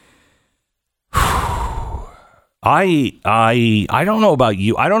 I don't know about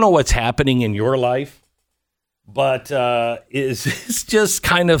you. I don't know what's happening in your life, but it's just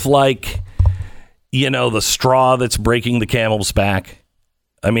kind of like, the straw that's breaking the camel's back.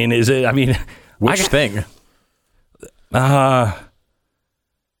 Which thing? I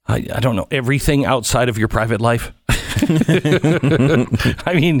don't know. Everything outside of your private life.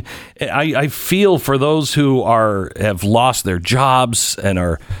 I feel for those who have lost their jobs and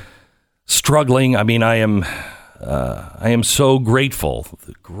are struggling. I am so grateful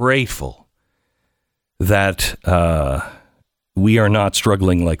that we are not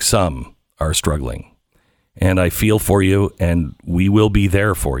struggling like some are struggling. And I feel for you, and we will be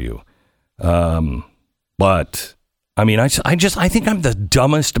there for you. But I think I'm the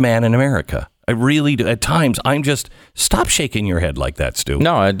dumbest man in America. I really do. At times, stop shaking your head like that, Stu.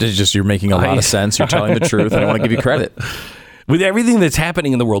 No, it's just you're making a lot of sense. You're telling the truth, and I want to give you credit. With everything that's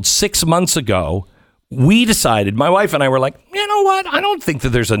happening in the world, 6 months ago, we decided, my wife and I were like, you know what? I don't think that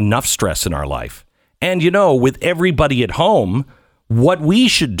there's enough stress in our life. And, with everybody at home, what we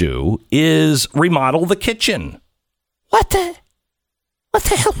should do is remodel the kitchen. What the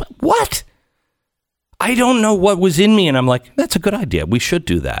hell? What? I don't know what was in me, and I'm like, that's a good idea. We should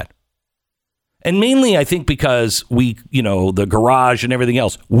do that. And mainly, I think because we, the garage and everything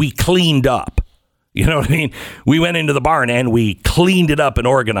else, we cleaned up. You know what I mean? We went into the barn and we cleaned it up and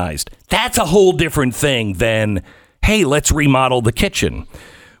organized. That's a whole different thing than, hey, let's remodel the kitchen,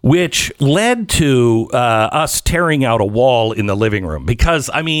 which led to us tearing out a wall in the living room. Because,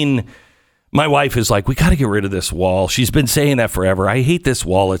 my wife is like, we got to get rid of this wall. She's been saying that forever. I hate this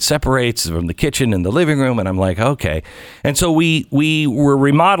wall. It separates from the kitchen and the living room. And I'm like, okay. And so we were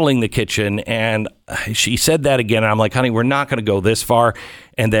remodeling the kitchen, and she said that again. And I'm like, honey, we're not going to go this far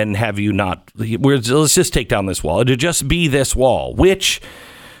and then have you not. Let's just take down this wall. It'll just be this wall, which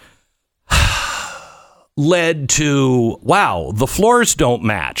led to, wow, the floors don't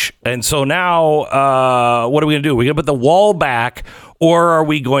match. And so now what are we going to do? Are we going to put the wall back? Or are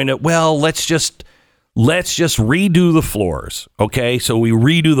we going to, let's just redo the floors. Okay, so we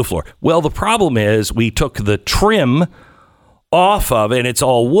redo the floor. Well, the problem is we took the trim off of, and it's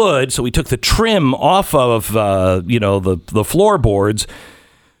all wood. So we took the trim off of, the floorboards,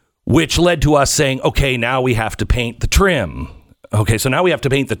 which led to us saying, okay, now we have to paint the trim. Okay, so now we have to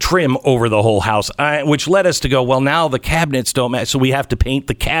paint the trim over the whole house, which led us to go, well, now the cabinets don't match, so we have to paint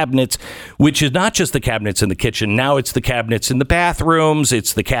the cabinets, which is not just the cabinets in the kitchen. Now it's the cabinets in the bathrooms,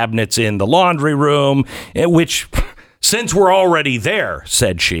 it's the cabinets in the laundry room, which, since we're already there,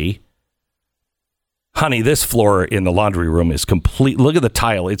 said she, honey, this floor in the laundry room is complete. Look at the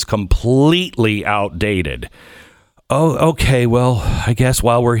tile. It's completely outdated. Oh, okay, well, I guess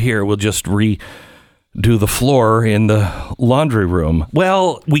while we're here, we'll just do the floor in the laundry room.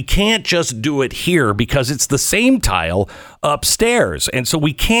 Well, we can't just do it here because it's the same tile upstairs. And so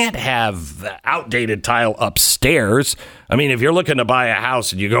we can't have the outdated tile upstairs. I mean, if you're looking to buy a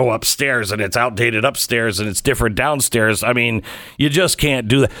house and you go upstairs and it's outdated upstairs and it's different downstairs, I mean, you just can't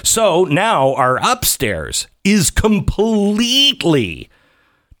do that. So now our upstairs is completely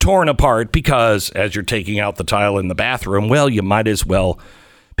torn apart because as you're taking out the tile in the bathroom, well, you might as well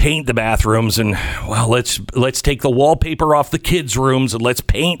paint the bathrooms and, well, let's take the wallpaper off the kids' rooms and let's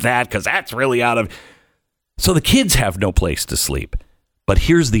paint that because that's really out of... So the kids have no place to sleep. But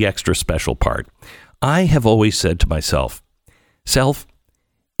here's the extra special part. I have always said to myself,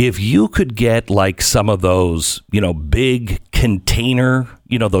 if you could get like some of those, big container,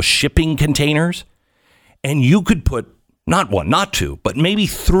 those shipping containers, and you could put not one, not two, but maybe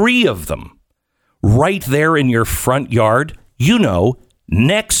 3 of them right there in your front yard,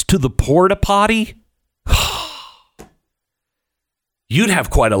 next to the porta potty, you'd have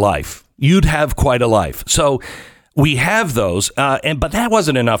quite a life. So we have those, but that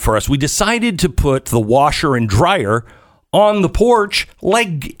wasn't enough for us. We decided to put the washer and dryer on the porch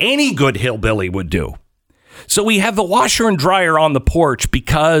like any good hillbilly would do. So we have the washer and dryer on the porch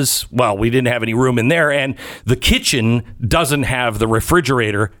because, well, we didn't have any room in there, and the kitchen doesn't have the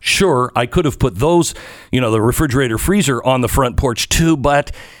refrigerator. Sure, I could have put those, the refrigerator freezer on the front porch too,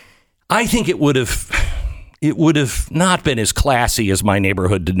 but I think it would have not been as classy as my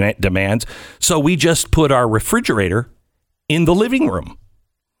neighborhood demands. So we just put our refrigerator in the living room,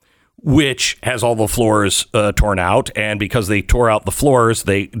 which has all the floors torn out. And because they tore out the floors,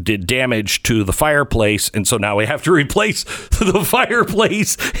 they did damage to the fireplace. And so now we have to replace the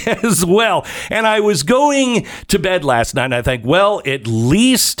fireplace as well. And I was going to bed last night and I think, well, at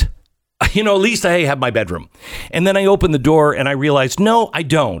least I have my bedroom. And then I opened the door and I realized, no, I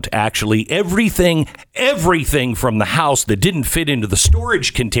don't actually. Everything from the house that didn't fit into the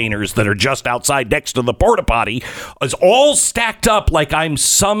storage containers that are just outside next to the porta potty is all stacked up like I'm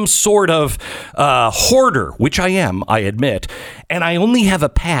some sort of hoarder, which I am, I admit. And I only have a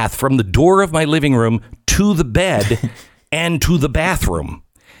path from the door of my living room to the bed and to the bathroom.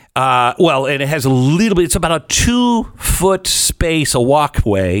 And it has a little bit, it's about a 2-foot space, a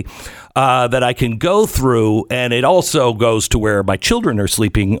walkway that I can go through. And it also goes to where my children are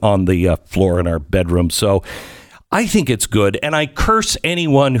sleeping on the floor in our bedroom. So I think it's good. And I curse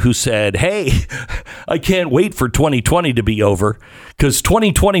anyone who said, hey, I can't wait for 2020 to be over because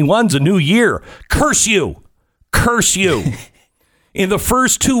 2021's a new year. Curse you. In the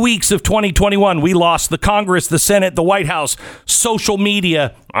first 2 weeks of 2021, we lost the Congress, the Senate, the White House, social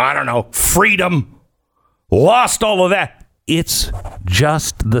media, freedom, lost all of that. It's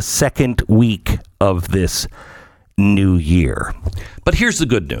just the second week of this new year. But here's the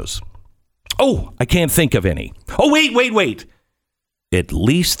good news. Oh, I can't think of any. Oh, wait. At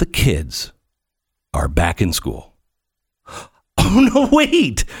least the kids are back in school. Oh, no,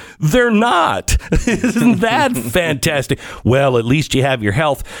 wait, they're not. Isn't that fantastic? Well, at least you have your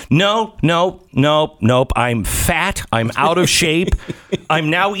health. Nope. I'm fat. I'm out of shape. I'm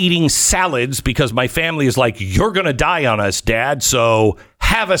now eating salads because my family is like, you're going to die on us, Dad. So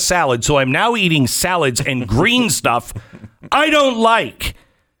have a salad. So I'm now eating salads and green stuff I don't like.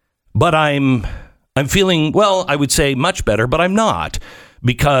 But I'm feeling, well, I would say much better, but I'm not.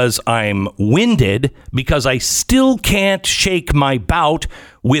 Because I'm winded, because I still can't shake my bout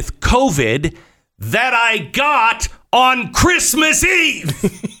with COVID that I got on Christmas Eve.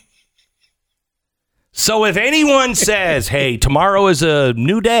 So if anyone says, hey, tomorrow is a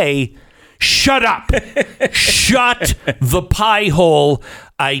new day, shut up. Shut the pie hole.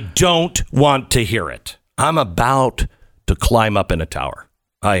 I don't want to hear it. I'm about to climb up in a tower.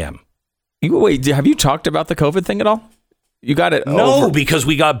 I am. Wait, have you talked about the COVID thing at all? You got it? No, because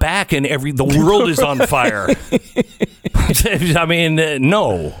we got back and the world is on fire. I mean,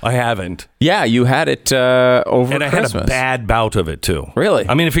 no, I haven't. Yeah, you had it over and I Christmas. had a bad bout of it too. Really?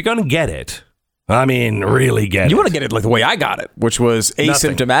 I mean, if you're going to get it, I mean, really get it. You want to get it like the way I got it, which was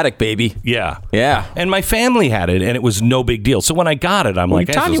asymptomatic, baby. Yeah. Yeah. And my family had it, and it was no big deal. So when I got it, I'm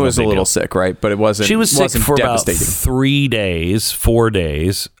like, Tanya was a little sick, right? But it wasn't. She was sick for about devastating. 4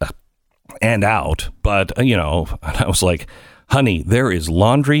 days, and out. But, I was like, honey, there is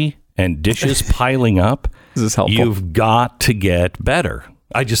laundry and dishes piling up. This is helpful. You've got to get better.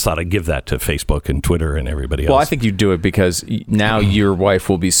 I just thought I'd give that to Facebook and Twitter and everybody else. Well, I think you do it because now your wife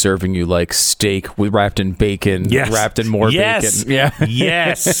will be serving you like steak wrapped in bacon, wrapped in more bacon. Yeah.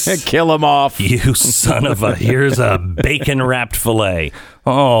 Yes. Kill him off. You son of a, here's a bacon wrapped filet.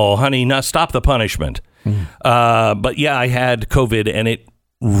 Oh, honey, now stop the punishment. But yeah, I had COVID and it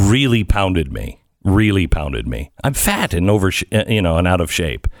really pounded me. I'm fat and and out of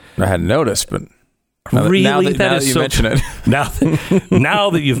shape. I hadn't noticed, but... Now that you so mention it. Now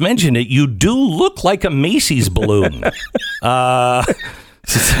that you've mentioned it, you do look like a Macy's balloon. So,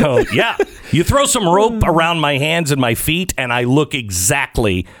 yeah, you throw some rope around my hands and my feet, and I look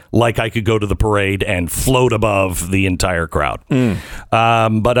exactly like I could go to the parade and float above the entire crowd.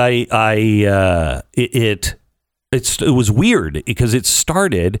 But it was weird because it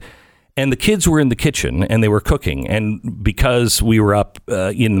started, and the kids were in the kitchen, and they were cooking. And because we were up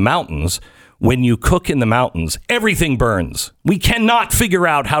in the mountains, when you cook in the mountains, everything burns. We cannot figure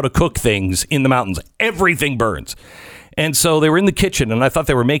out how to cook things in the mountains. Everything burns. And so they were in the kitchen, and I thought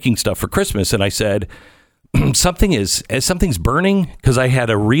they were making stuff for Christmas. And I said, something's burning, because I had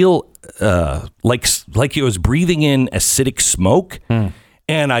a real, like I was breathing in acidic smoke.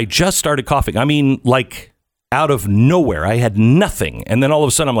 And I just started coughing. I mean, like out of nowhere. I had nothing. And then all of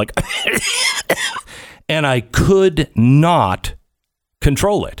a sudden I'm like, and I could not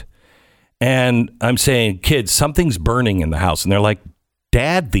control it. And I'm saying, kids, something's burning in the house. And they're like,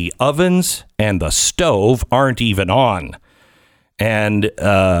 Dad, the ovens and the stove aren't even on. And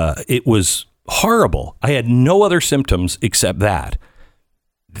it was horrible. I had no other symptoms except that.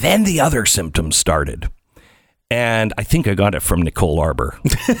 Then the other symptoms started. And I think I got it from Nicole Arbor.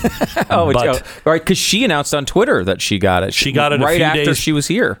 Right, because she announced on Twitter that she got it. She got it right a few after days. she was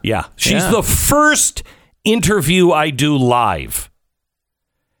here. Yeah. She's the first interview I do live.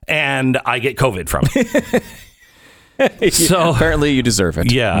 And I get COVID from it. So apparently you deserve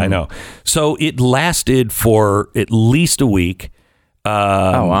it. Yeah, I know. So it lasted for at least a week. Oh,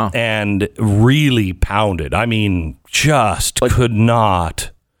 wow. And really pounded. I mean, just could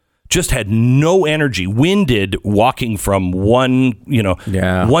not. Just had no energy. Winded walking from one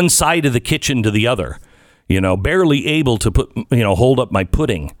side of the kitchen to the other. Barely able to hold up my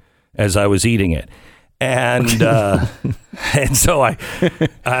pudding as I was eating it. And and so I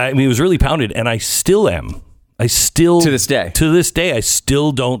mean, it was really pounded, and I still am. To this day, I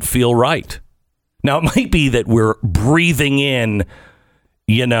still don't feel right. Now, it might be that we're breathing in,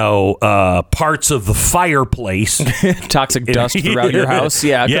 parts of the fireplace. Toxic dust throughout your house.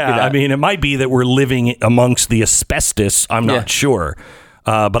 Yeah, I mean, it might be that we're living amongst the asbestos. I'm not sure.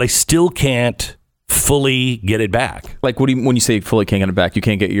 But I still can't fully get it back. Like, when you say fully can't get it back, you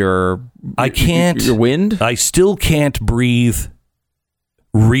can't get your wind? I still can't breathe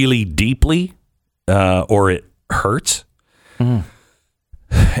really deeply, or it hurts. And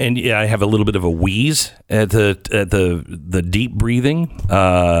I have a little bit of a wheeze at the deep breathing.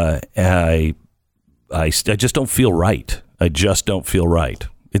 I just don't feel right.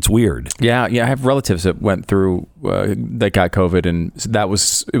 It's weird. Yeah. I have relatives that went through that got COVID, and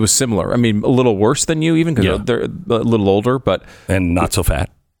it was similar. I mean, a little worse than you, even because they're a little older, and not so fat.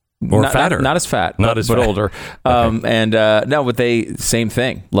 Or fatter. Not as fat, but fat. Older. Okay. Same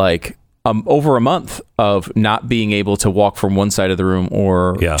thing. Like over a month of not being able to walk from one side of the room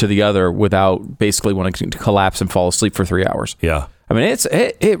or to the other without basically wanting to collapse and fall asleep for 3 hours. Yeah. I mean,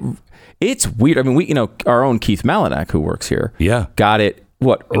 it's weird. I mean, we our own Keith Malinak, who works here, got it.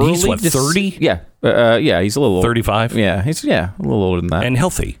 What? And he's 30? Yeah. He's a little older. 35? Yeah. He's a little older than that. And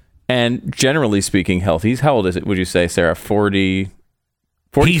healthy. And generally speaking, healthy. How old is it? Would you say, Sarah? 40?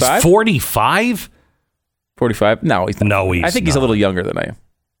 45? He's 45? 45? No, he's not. No, I think he's a little younger than I am.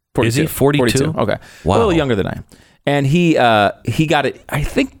 42. Is he 42? Okay. Wow. A little younger than I am. And he got it, I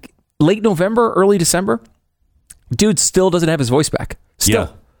think, late November, early December. Dude still doesn't have his voice back.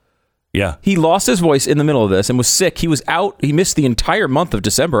 Still. Yeah. He lost his voice in the middle of this and was sick. He was out. He missed the entire month of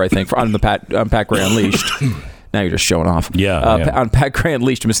December, I think, on Pat Gray Unleashed. Now you're just showing off. On Pat Gray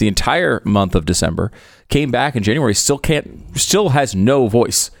Unleashed, missed the entire month of December. Came back in January. Still has no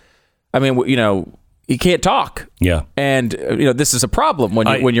voice. I mean, he can't talk. Yeah. And this is a problem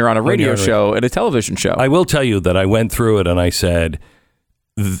when you're on a radio show and a television show. I will tell you that I went through it and I said,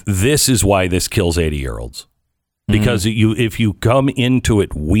 this is why this kills 80-year-olds. Because if you come into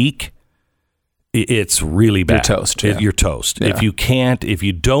it weak, it's really bad. You're toast. Yeah. You're toast. Yeah. If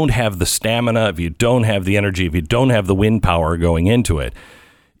you don't have the stamina, if you don't have the energy, if you don't have the wind power going into it,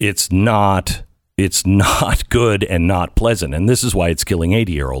 it's not good and not pleasant. And this is why it's killing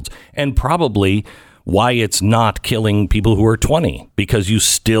 80-year-olds, and probably why it's not killing people who are 20, because you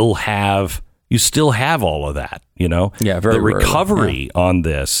still have all of that, Yeah, very the rarely. recovery on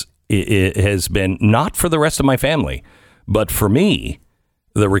this, it has been, not for the rest of my family, but for me,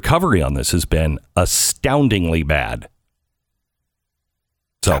 the recovery on this has been astoundingly bad.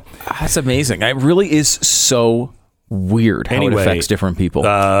 So that's amazing. It really is so weird how it affects different people.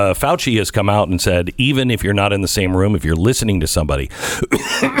 Fauci has come out and said, even if you're not in the same room, if you're listening to somebody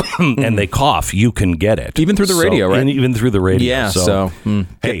and they cough, you can get it. Even through the radio, right? And even through the radio. Yeah.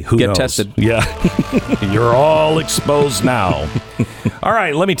 Hey, who get knows? tested. Yeah. You're all exposed now. All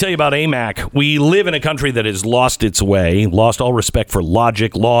right, let me tell you about AMAC. We live in a country that has lost its way, lost all respect for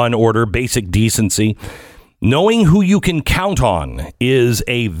logic, law and order, basic decency. Knowing who you can count on is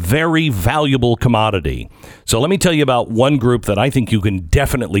a very valuable commodity. So let me tell you about one group that I think you can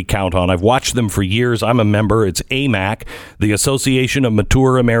definitely count on. I've watched them for years. I'm a member. It's AMAC, the Association of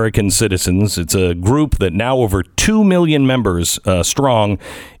Mature American Citizens. It's a group that now over 2 million members strong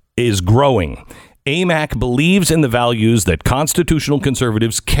is growing. AMAC believes in the values that constitutional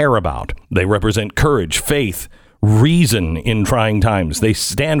conservatives care about. They represent courage, faith, reason in trying times. They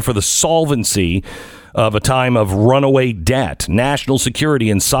stand for the solvency of a time of runaway debt, national security,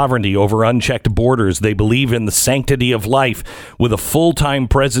 and sovereignty over unchecked borders. They believe in the sanctity of life. With a full-time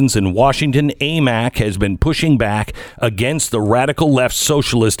presence in Washington, AMAC has been pushing back against the radical left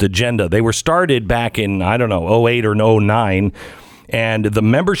socialist agenda. They were started back in, 08 or 09, and the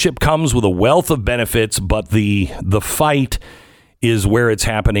membership comes with a wealth of benefits, but the fight is where it's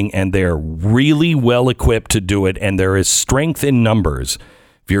happening, and they're really well equipped to do it, and there is strength in numbers.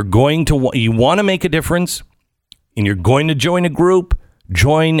 If you're you want to make a difference and you're going to join a group,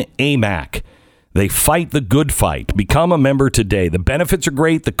 join AMAC. They fight the good fight. Become a member today. The benefits are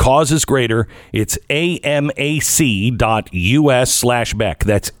great. The cause is greater. It's amac.us/Beck.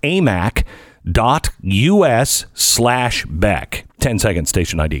 That's amac.us/Beck. 10 seconds,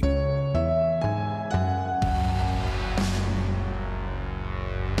 station ID.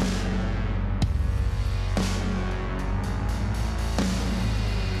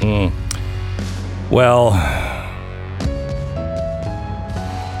 Well,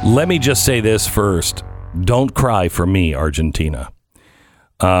 let me just say this first. Don't cry for me, Argentina.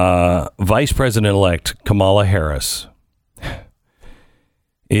 Vice President-elect Kamala Harris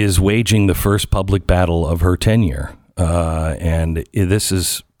is waging the first public battle of her tenure. And this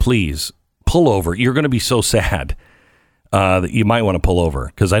is, please, pull over. You're going to be so sad that you might want to pull over,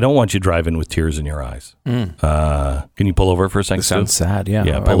 because I don't want you driving with tears in your eyes. Can you pull over for a second? It sounds sad, yeah.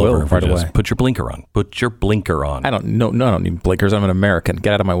 Yeah, pull over right away. Put your blinker on. Put your blinker on. I don't need blinkers. I'm an American.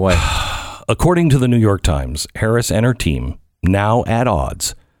 Get out of my way. According to the New York Times, Harris and her team now at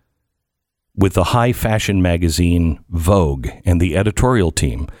odds with the high fashion magazine Vogue and the editorial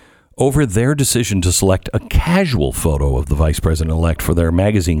team over their decision to select a casual photo of the vice president-elect for their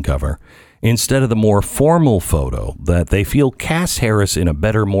magazine cover instead of the more formal photo that they feel casts Harris in a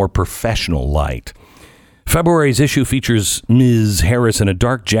better, more professional light. February's issue features Ms. Harris in a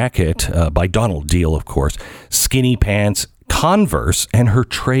dark jacket by Donald Deal, of course, skinny pants, Converse, and her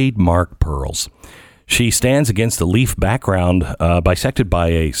trademark pearls. She stands against a leaf background bisected by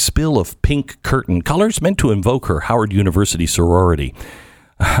a spill of pink curtain, colors meant to invoke her Howard University sorority.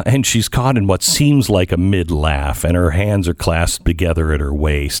 And she's caught in what seems like a mid-laugh, and her hands are clasped together at her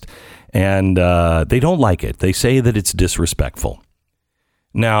waist. And they don't like it. They say that it's disrespectful.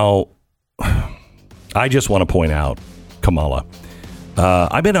 Now, I just want to point out, Kamala,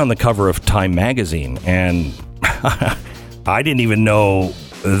 I've been on the cover of Time magazine, and I didn't even know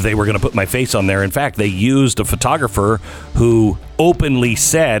they were going to put my face on there. In fact, they used a photographer who openly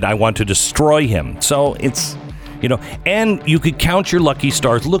said, I want to destroy him. So it's, and you could count your lucky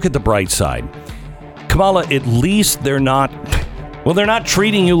stars. Look at the bright side. Kamala, at least they're not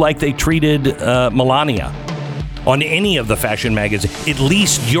treating you like they treated Melania on any of the fashion magazines. At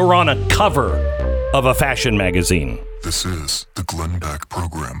least you're on a cover of a fashion magazine. This is the Glenn Beck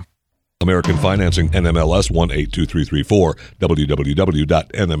Program. American Financing, NMLS 182334,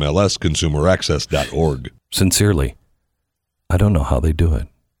 www.nmlsconsumeraccess.org. Sincerely, I don't know how they do it.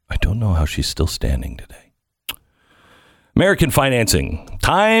 I don't know how she's still standing today. American Financing.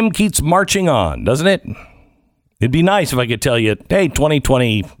 Time keeps marching on, doesn't it? It'd be nice if I could tell you, hey,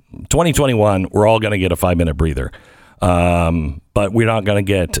 2020, 2021, we're all going to get a 5-minute breather. But we're not going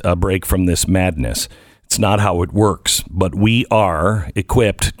to get a break from this madness. It's not how it works, but we are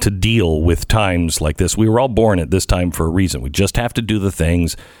equipped to deal with times like this. We were all born at this time for a reason. We just have to do the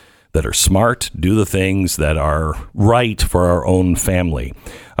things that are smart, do the things that are right for our own family.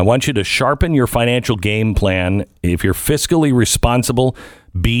 I want you to sharpen your financial game plan. If you're fiscally responsible,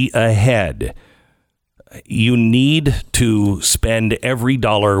 be ahead. You need to spend every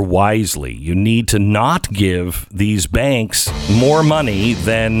dollar wisely. You need to not give these banks more money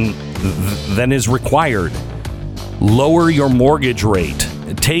than is required. Lower your mortgage rate.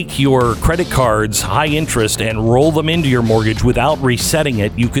 Take your credit cards, high interest, and roll them into your mortgage without resetting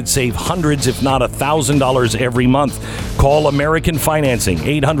it. You could save hundreds, if not $1,000 every month. Call American Financing,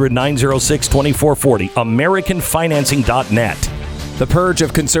 800-906-2440, AmericanFinancing.net. The purge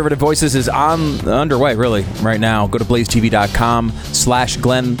of conservative voices is underway, really, right now. Go to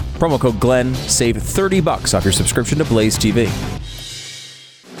blazetv.com/Glenn, promo code Glenn, save $30 off your subscription to Blaze TV.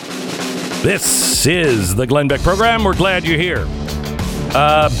 This is the Glenn Beck Program. We're glad you're here.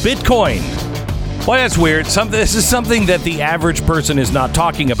 Bitcoin. Boy, that's weird. This is something that the average person is not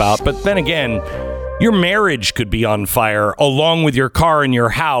talking about. But then again, your marriage could be on fire along with your car and your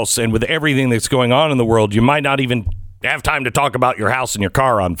house and with everything that's going on in the world. You might not even have time to talk about your house and your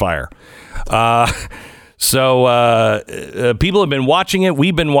car on fire. So people have been watching it.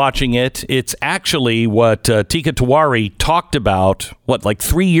 We've been watching it. It's actually what Tika Tiwari talked about, like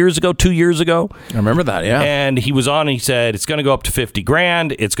 3 years ago, 2 years ago? I remember that, yeah. And he was on and he said, it's going to go up to 50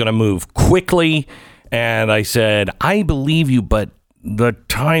 grand. It's going to move quickly. And I said, I believe you, but the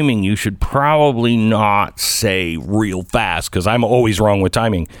timing you should probably not say real fast because I'm always wrong with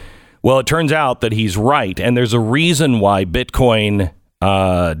timing. Well, it turns out that he's right. And there's a reason why Bitcoin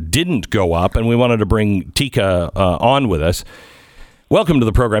didn't go up, and we wanted to bring Tika on with us. Welcome to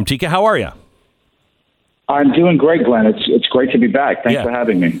the program, Tika. How are you? I'm doing great, Glenn. It's great to be back. Thanks for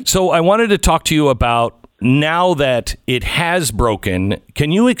having me. So I wanted to talk to you about, now that it has broken,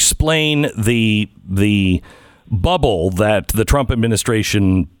 can you explain the bubble that the Trump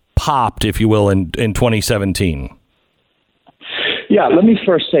administration popped, if you will, in 2017? Yeah, let me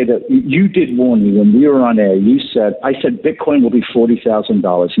first say that you did warn me when we were on air. I said Bitcoin will be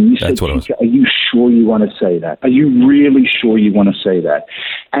 $40,000, and you said, "Are you sure you want to say that? Are you really sure you want to say that?"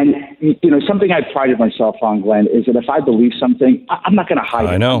 And something I prided myself on, Glenn, is that if I believe something, I'm not going to hide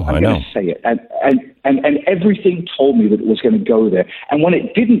it. I'm going to say it. And everything told me that it was going to go there. And when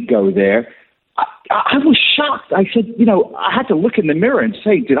it didn't go there, I was shocked. I said, I had to look in the mirror and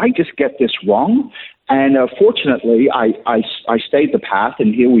say, did I just get this wrong? And fortunately, I stayed the path,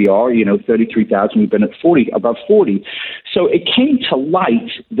 and here we are, 33,000. We've been at above 40. So it came to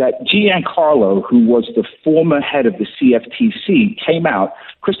light that Giancarlo, who was the former head of the CFTC,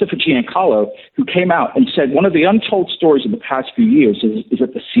 Christopher Giancarlo, who came out and said one of the untold stories of the past few years is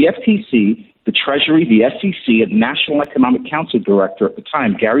that the CFTC, the Treasury, the SEC, and National Economic Council Director at the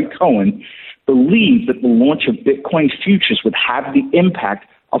time, Gary Cohen, believed that the launch of Bitcoin futures would have the impact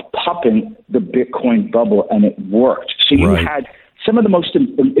of popping the Bitcoin bubble, and it worked. So you had some of the most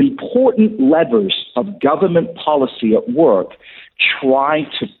important levers of government policy at work try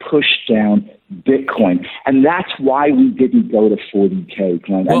to push down Bitcoin. And that's why we didn't go to 40K,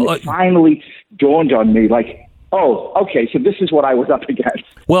 Glenn. And it finally dawned on me, oh, okay, so this is what I was up against.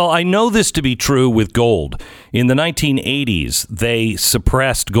 Well, I know this to be true with gold. In the 1980s, they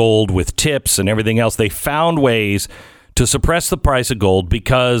suppressed gold with tips and everything else. They found ways to suppress the price of gold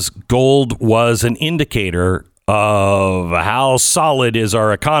because gold was an indicator of how solid is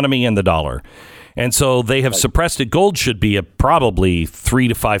our economy and the dollar. And so they have suppressed it. Gold should be probably $3,000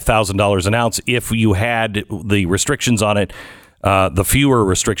 to $5,000 an ounce if you had the restrictions on it, the fewer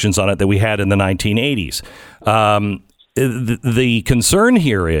restrictions on it that we had in the 1980s. The concern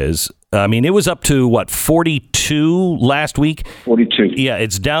here is, it was up to 42 last week? 42. Yeah,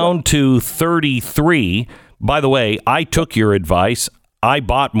 it's down to 33. By the way, I took your advice. I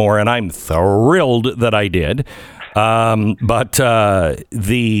bought more, and I'm thrilled that I did. But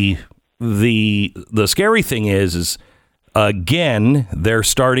the scary thing is again, they're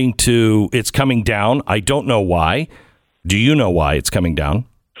starting to. It's coming down. I don't know why. Do you know why it's coming down?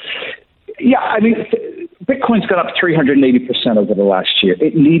 Yeah, Bitcoin's gone up 380% over the last year.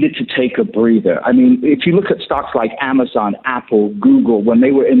 It needed to take a breather. If you look at stocks like Amazon, Apple, Google, when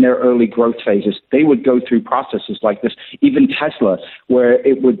they were in their early growth phases, they would go through processes like this. Even Tesla, where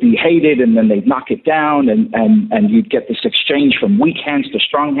it would be hated and then they'd knock it down and you'd get this exchange from weak hands to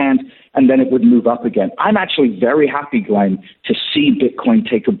strong hands, and then it would move up again. I'm actually very happy, Glenn, to see Bitcoin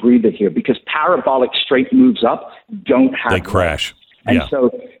take a breather here because parabolic straight moves up don't have... They crash. And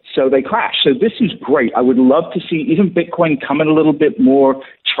So they crash. So this is great. I would love to see even Bitcoin come in a little bit more,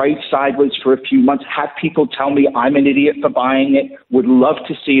 trade sideways for a few months, have people tell me I'm an idiot for buying it. Would love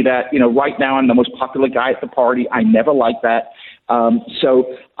to see that. Right now I'm the most popular guy at the party. I never like that.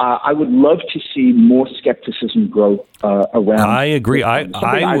 So I would love to see more skepticism grow around. I agree.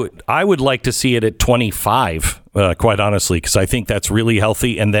 I would like to see it at 25, quite honestly, because I think that's really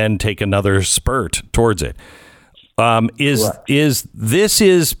healthy, and then take another spurt towards it. This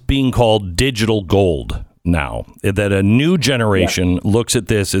is being called digital gold now, that a new generation looks at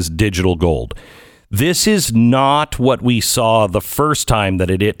this as digital gold. This is not what we saw the first time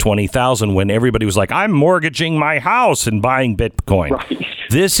that it hit 20,000 when everybody was like, I'm mortgaging my house and buying Bitcoin. Right.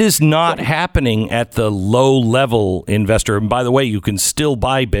 This is not happening at the low level investor. And by the way, you can still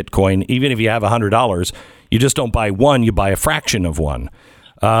buy Bitcoin even if you have $100. You just don't buy one, you buy a fraction of one.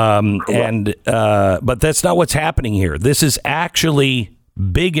 But that's not what's happening here. This is actually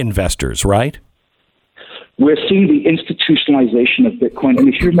big investors, right? We're seeing the institutionalization of Bitcoin. And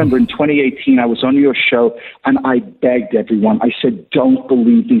if you remember in 2018, I was on your show and I begged everyone. I said, don't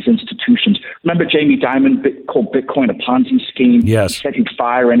believe these institutions. Remember Jamie Dimon called Bitcoin a Ponzi scheme? Yes. He said he'd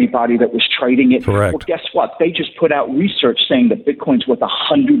fire anybody that was trading it. Correct. Well, guess what? They just put out research saying that Bitcoin's worth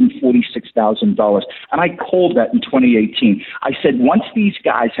 $146,000. And I called that in 2018. I said, once these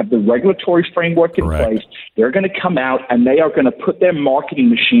guys have the regulatory framework in place, they're going to come out and they are going to put their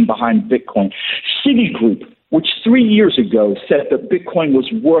marketing machine behind Bitcoin. Citigroup, which 3 years ago said that Bitcoin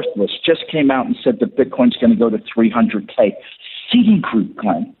was worthless, just came out and said that Bitcoin's going to go to 300K. Citigroup,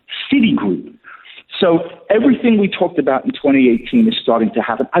 Glenn. Citigroup. So everything we talked about in 2018 is starting to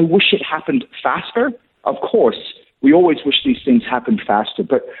happen. I wish it happened faster. Of course, we always wish these things happened faster.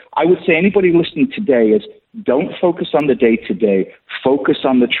 But I would say anybody listening today is don't focus on the day-to-day. Focus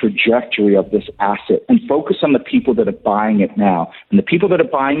on the trajectory of this asset and focus on the people that are buying it now. And the people that are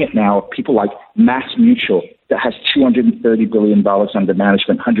buying it now are people like Mass Mutual that has $230 billion under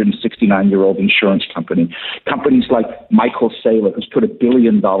management, 169-year-old insurance company. Companies like Michael Saylor, who's put $1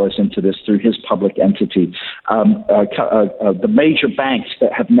 billion into this through his public entity. The major banks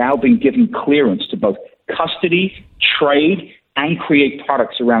that have now been given clearance to both custody, trade, and create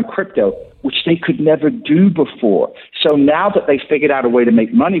products around crypto, which they could never do before. So now that they figured out a way to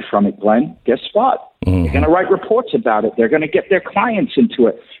make money from it, Glenn, guess what? Mm-hmm. They're going to write reports about it. They're going to get their clients into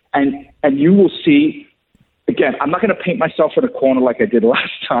it. And you will see, again, I'm not going to paint myself in a corner like I did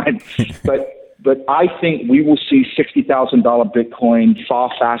last time, but I think we will see $60,000 Bitcoin far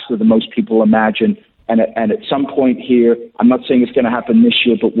faster than most people imagine. And at some point here, I'm not saying it's going to happen this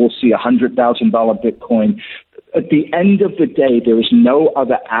year, but we'll see $100,000 Bitcoin. At the end of the day, there is no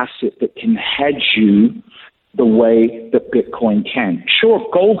other asset that can hedge you the way that Bitcoin can. Sure,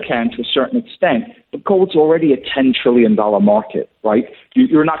 gold can to a certain extent, but gold's already a $10 trillion market, right?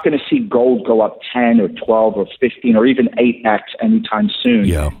 You're not going to see gold go up 10 or 12 or 15 or even 8x anytime soon.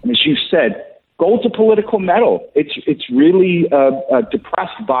 Yeah. And as you said, gold's a political metal. It's really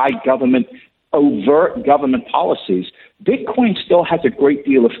depressed by overt government policies. Bitcoin still has a great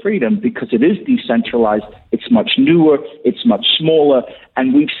deal of freedom because it is decentralized. It's much newer. It's much smaller.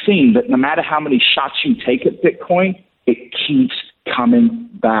 And we've seen that no matter how many shots you take at Bitcoin, it keeps coming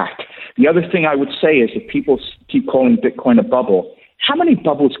back. The other thing I would say is if people keep calling Bitcoin a bubble, how many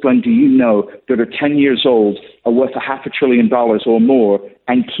bubbles, Glenn, do you know that are 10 years old, are worth $500 billion or more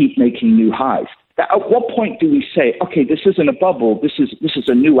and keep making new highs? At what point do we say, okay, this isn't a bubble, this is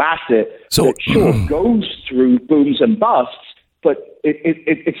a new asset that sure goes through booms and busts, but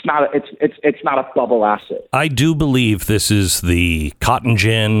it's not a bubble asset. I do believe this is the cotton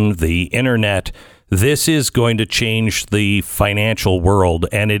gin, the internet. This is going to change the financial world,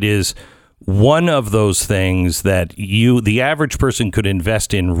 and it is one of those things that the average person, could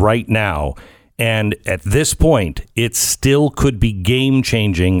invest in right now. And at this point, it still could be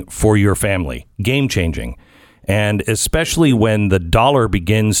game-changing for your family. Game-changing. And especially when the dollar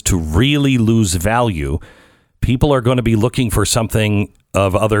begins to really lose value, people are going to be looking for something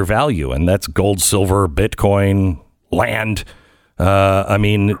of other value. And that's gold, silver, Bitcoin, land.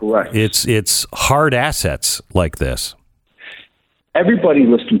 Correct. It's hard assets like this. Everybody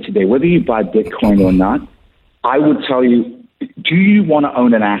listening today, whether you buy Bitcoin or not, I would tell you, do you want to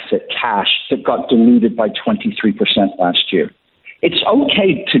own an asset, cash, that got diluted by 23% last year? It's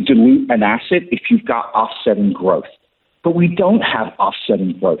okay to dilute an asset if you've got offsetting growth, but we don't have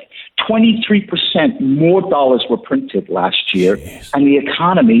offsetting growth. 23% more dollars were printed last year, and the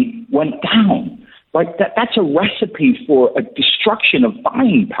economy went down. Like that's a recipe for a destruction of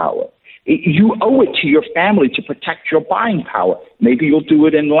buying power. You owe it to your family to protect your buying power. Maybe you'll do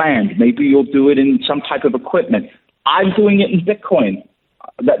it in land. Maybe you'll do it in some type of equipment. I'm doing it in Bitcoin.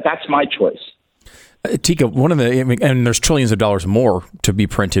 That's my choice. Tika, and there's trillions of dollars more to be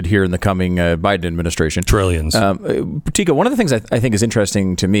printed here in the coming Biden administration. Trillions. Tika, one of the things I think is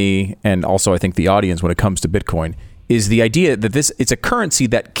interesting to me, and also I think the audience when it comes to Bitcoin, is the idea that it's a currency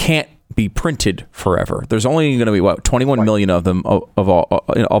that can't be printed forever. There's only going to be 21 million of them of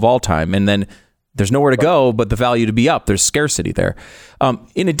all time, and then there's nowhere to go but the value to be up. There's scarcity there.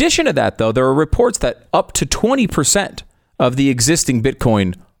 In addition to that, though, there are reports that up to 20% of the existing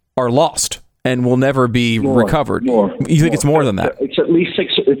Bitcoin are lost and will never be recovered. You think it's more than that? It's at least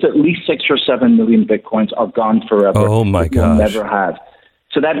 6 or 7 million Bitcoins are gone forever. Oh my gosh! Never have.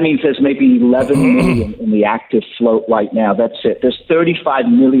 So that means there's maybe 11 million in the active float right now. That's it. There's 35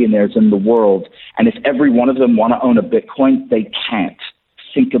 millionaires in the world, and if every one of them want to own a Bitcoin, they can't.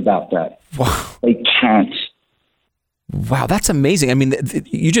 Think about that. Wow. They can't. Wow, that's amazing. I mean,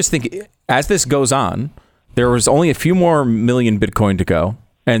 you just think as this goes on, there was only a few more million Bitcoin to go.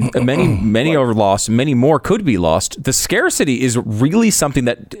 And many are lost. Many more could be lost. The scarcity is really something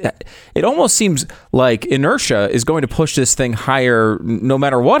that it almost seems like inertia is going to push this thing higher, no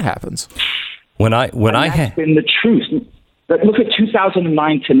matter what happens. That's been the truth. But look at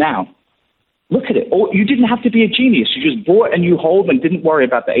 2009 to now. Look at it. Oh, you didn't have to be a genius. You just bought and you hold and didn't worry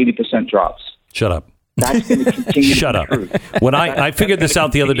about the 80% drops. Shut up. That's going to continue. Shut up. When I figured this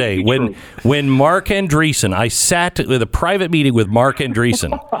out the other day, when Mark Andreessen, I sat with a private meeting with Mark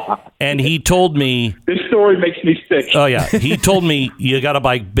Andreessen, and he told me, this story makes me sick. Oh yeah, he told me you got to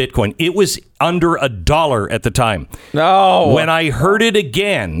buy Bitcoin. It was under $1 at the time. No. When I heard it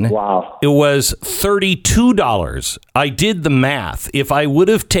again, wow, it was $32. I did the math. If I would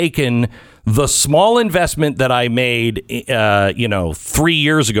have taken the small investment that I made, 3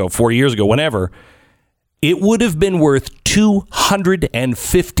 years ago, 4 years ago, whenever, it would have been worth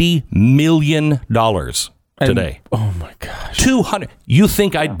 $250 million today. Oh my gosh. 200. You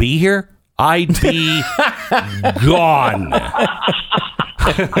think I'd be here? I'd be gone.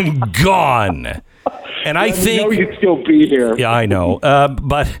 Gone. And I think you'd still be here. Yeah, I know.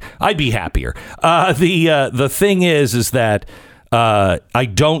 But I'd be happier. The thing is that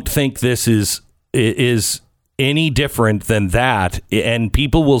I don't think this is any different than that, and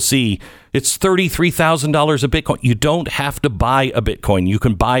people will see it's $33,000 a Bitcoin. You don't have to buy a Bitcoin. You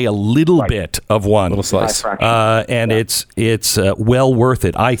can buy a little bit of one, little slice, and it's well worth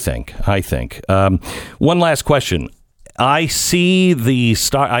it. I think. One last question. I see the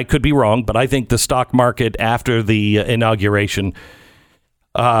stock. I could be wrong, but I think the stock market after the inauguration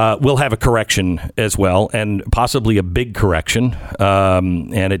will have a correction as well, and possibly a big correction.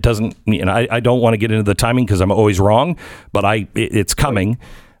 And it doesn't. I don't want to get into the timing because I'm always wrong, but it's coming.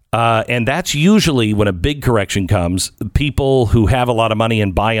 And that's usually when a big correction comes. People who have a lot of money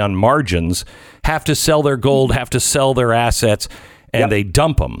and buy on margins have to sell their gold, have to sell their assets, and they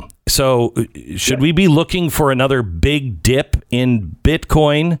dump them. So should we be looking for another big dip in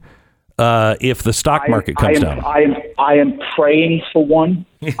Bitcoin if the stock market comes down? I am praying for one.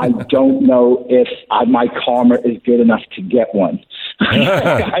 I don't know if my karma is good enough to get one.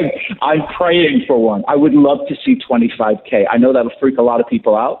 I'm praying for one. I would love to see 25K. I know that'll freak a lot of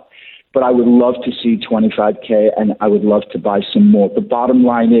people out, but I would love to see 25K, and I would love to buy some more. The bottom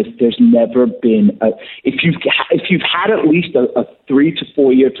line is there's never been if you've had at least a 3 to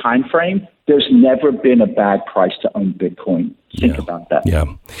 4 year time frame, there's never been a bad price to own Bitcoin. Think about that. Yeah.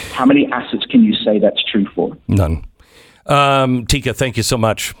 How many assets can you say that's true for? None. Tika, thank you so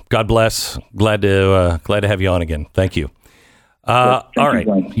much. God bless. Glad to have you on again. Thank you. All right.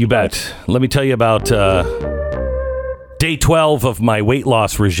 You bet. Let me tell you about day 12 of my weight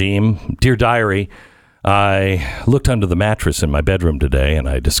loss regime. Dear Diary, I looked under the mattress in my bedroom today, and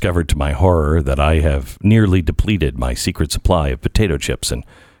I discovered to my horror that I have nearly depleted my secret supply of potato chips and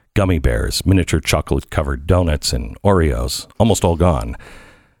gummy bears, miniature chocolate-covered donuts, and Oreos. Almost all gone.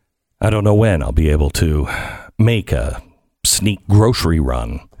 I don't know when I'll be able to make a sneak grocery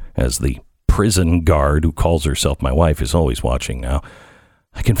run, as the prison guard who calls herself my wife is always watching now.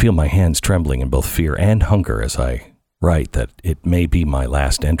 I can feel my hands trembling in both fear and hunger as I write that it may be my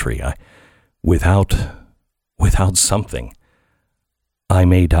last entry. Without something, I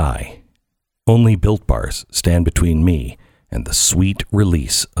may die. Only Built Bars stand between me and the sweet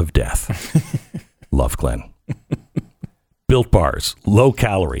release of death. Love, Glenn. Built Bars, low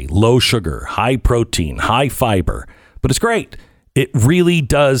calorie, low sugar, high protein, high fiber, but it's great. It really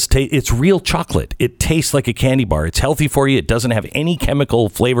does taste, it's real chocolate. It tastes like a candy bar. It's healthy for you. It doesn't have any chemical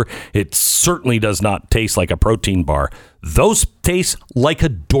flavor. It certainly does not taste like a protein bar. Those taste like a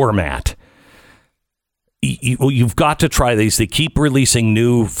doormat. You've got to try these. They keep releasing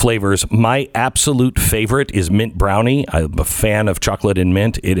new flavors. My absolute favorite is mint brownie. I'm a fan of chocolate and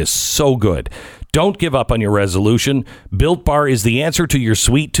mint. It is so good. Don't give up on your resolution. Built Bar is the answer to your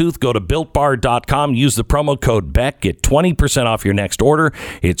sweet tooth. Go to BuiltBar.com. Use the promo code BECK. Get 20% off your next order.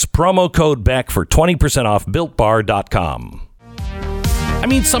 It's promo code BECK for 20% off BuiltBar.com. I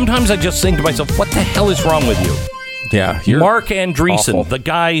mean, sometimes I just think to myself, what the hell is wrong with you? Yeah, Mark Andreessen, awful. the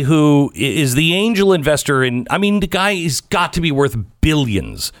guy who is the angel investor in, I mean, the guy has got to be worth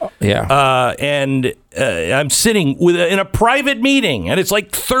billions. Yeah. And I'm sitting in a private meeting, and it's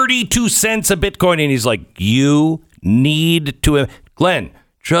like 32 cents a Bitcoin, and he's like, you need to, Glenn,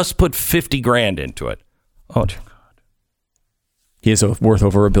 just put 50 grand into it. Oh, dear God. He is worth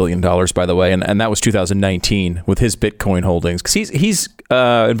over $1 billion, by the way, and that was 2019 with his Bitcoin holdings. Because he's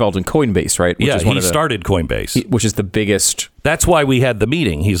involved in Coinbase, right? Which is he started Coinbase, which is the biggest. That's why we had the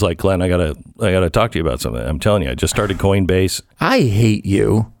meeting. He's like, Glenn, I gotta talk to you about something. I'm telling you, I just started Coinbase. I hate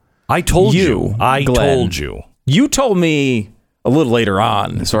you. I told you. Glenn. Told you. You told me a little later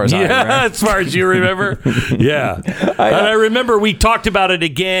on, as far as I remember. As far as you remember. Yeah. And I remember we talked about it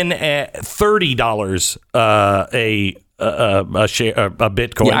again at $30 a share, a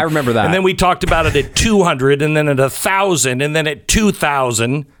Bitcoin. Yeah, I remember that. And then we talked about it at 200, and then at 1,000, and then at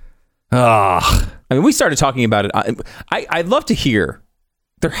 2,000. I mean, we started talking about it. I'd love to hear.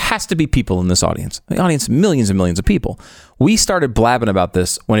 There has to be people in this audience. The audience, millions and millions of people. We started blabbing about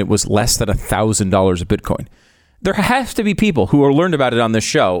this when it was less than $1,000 a Bitcoin. There has to be people who learned about it on this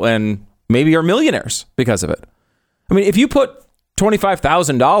show and maybe are millionaires because of it. I mean, if you put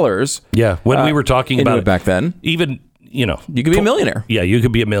 $25,000, yeah, when we were talking about it back then, even. You know, you could be a millionaire. Yeah, you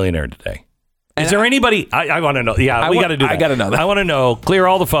could be a millionaire today. Is there anybody? I want to know. Yeah, we got to do that. I got to know that. I want to know. Clear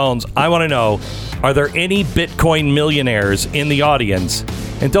all the phones. I want to know. Are there any Bitcoin millionaires in the audience?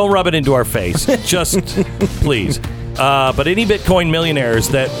 And don't rub it into our face. Just please. But any Bitcoin millionaires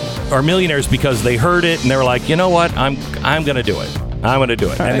that are millionaires because they heard it and they were like, you know what? I'm going to do it. I'm going to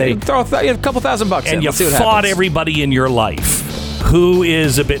do it. And they throw a couple $1,000 in. And you fought everybody in your life. Who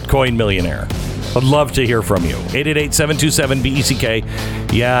is a Bitcoin millionaire? I'd love to hear from you.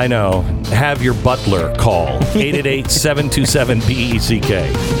 888-727-BECK. Yeah, I know. Have your butler call.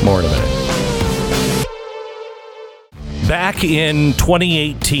 888-727-BECK. More in a minute. Back in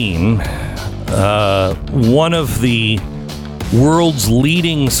 2018, one of the world's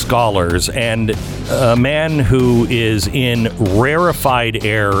leading scholars and a man who is in rarefied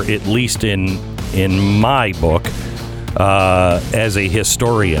air, at least in my book, as a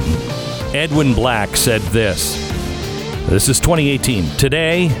historian, Edwin Black said this. This is 2018.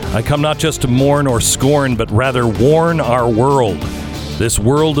 Today, I come not just to mourn or scorn, but rather warn our world. This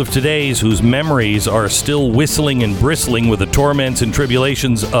world of today's whose memories are still whistling and bristling with the torments and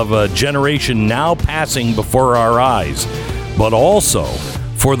tribulations of a generation now passing before our eyes, but also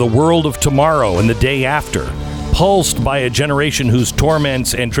for the world of tomorrow and the day after, pulsed by a generation whose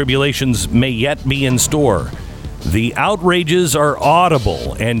torments and tribulations may yet be in store. The outrages are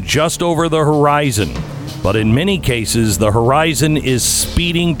audible and just over the horizon, but in many cases, the horizon is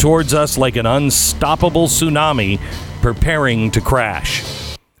speeding towards us like an unstoppable tsunami preparing to crash.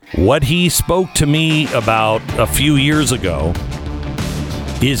 What he spoke to me about a few years ago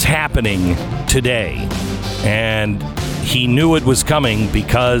is happening today, and he knew it was coming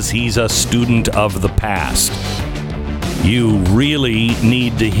because he's a student of the past. You really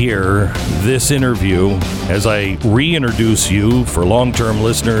need to hear this interview as I reintroduce you, for long-term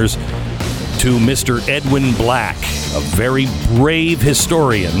listeners, to Mr. Edwin Black, a very brave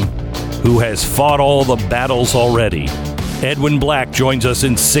historian who has fought all the battles already. Edwin Black joins us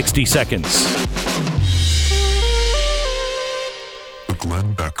in 60 seconds. The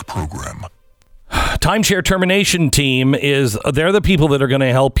Glenn Beck Program. Timeshare termination team they're the people that are going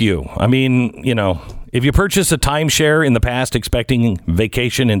to help you. I mean, you know, if you purchase a timeshare in the past expecting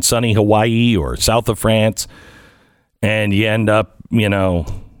vacation in sunny Hawaii or south of France and you end up, you know,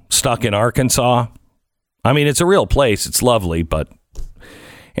 stuck in Arkansas. I mean, it's a real place. It's lovely. But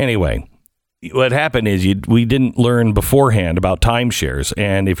anyway, what happened is we didn't learn beforehand about timeshares.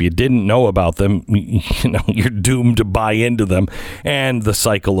 And if you didn't know about them, you know, you're doomed to buy into them. And the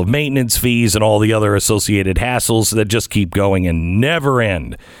cycle of maintenance fees and all the other associated hassles that just keep going and never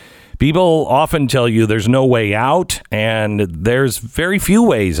end. People often tell you there's no way out, and there's very few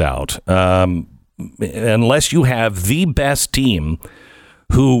ways out, unless you have the best team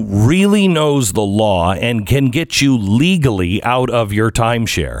who really knows the law and can get you legally out of your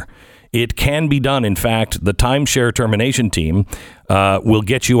timeshare. It can be done. In fact, the timeshare termination team will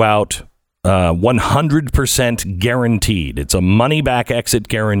get you out 100% guaranteed. It's a money-back exit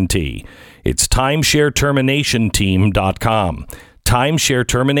guarantee. It's timeshareterminationteam.com.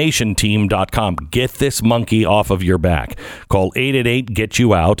 timeshareterminationteam.com. Get this monkey off of your back. Call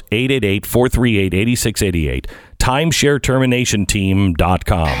 888-GET-YOU-OUT, 888-438-8688,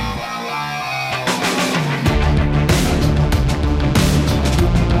 timeshareterminationteam.com.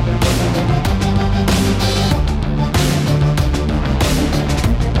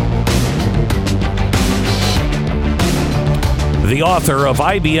 The author of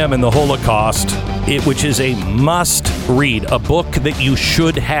IBM and the Holocaust, which is a must-read, a book that you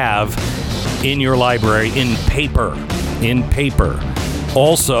should have in your library in paper.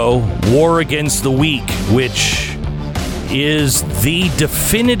 Also, War Against the Weak, which is the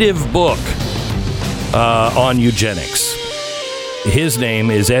definitive book on eugenics. His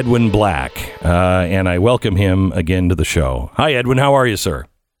name is Edwin Black, and I welcome him again to the show. Hi, Edwin. How are you, sir?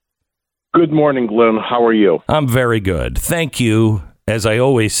 Good morning, Glenn. How are you? I'm very good. Thank you. As I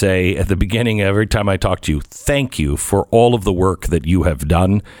always say at the beginning, every time I talk to you, thank you for all of the work that you have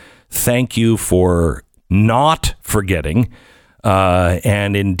done. Thank you for not forgetting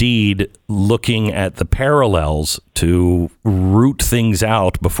and indeed looking at the parallels to root things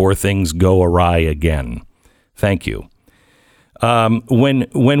out before things go awry again. Thank you.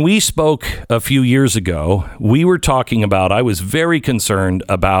 When we spoke a few years ago, we were talking about, I was very concerned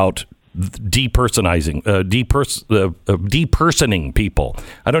about depersonizing, depersoning people.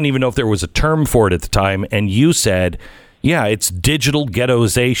 I don't even know if there was a term for it at the time. And you said, yeah, it's digital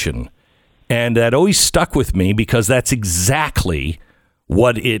ghettoization. And that always stuck with me because that's exactly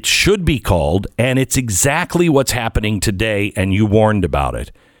what it should be called. And it's exactly what's happening today. And you warned about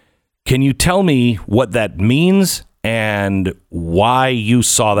it. Can you tell me what that means and why you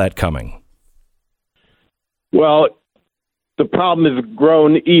saw that coming? Well, the problem has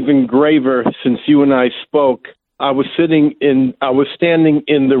grown even graver since you and I spoke. I was standing in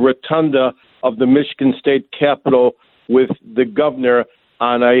the rotunda of the Michigan State Capitol with the governor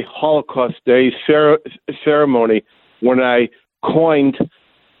on a Holocaust Day ceremony when I coined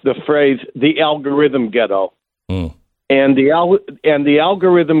the phrase "the algorithm ghetto." And the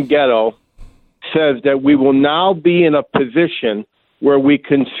algorithm ghetto says that we will now be in a position where we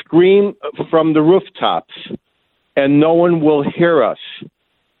can scream from the rooftops and no one will hear us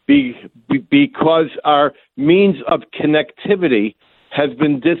because our means of connectivity has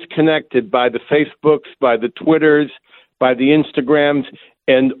been disconnected by the Facebooks, by the Twitters, by the Instagrams,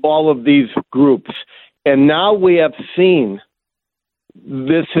 and all of these groups. And now we have seen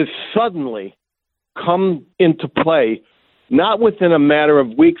this has suddenly come into play, not within a matter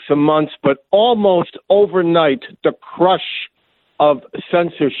of weeks and months, but almost overnight, the crush of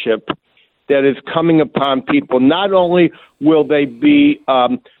censorship that is coming upon people. Not only will they be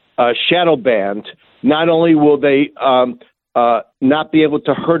shadow banned, not only will they not be able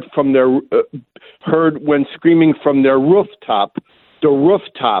to heard when screaming from their rooftop, the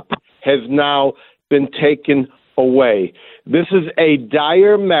rooftop has now been taken away. This is a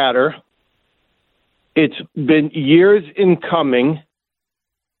dire matter. It's been years in coming.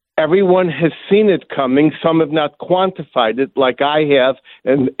 Everyone has seen it coming. Some have not quantified it like I have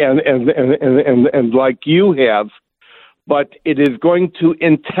and like you have. But it is going to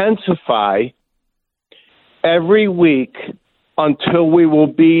intensify every week until we will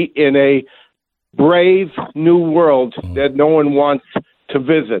be in a brave new world that no one wants to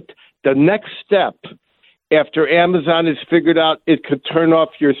visit. The next step, after Amazon has figured out it could turn off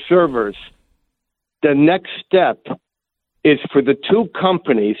your servers, the next step is for the two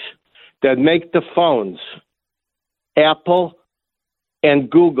companies that make the phones, Apple and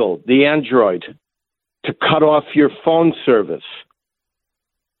Google, the Android, to cut off your phone service.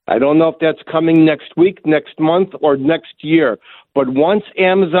 I don't know if that's coming next week, next month, or next year. But once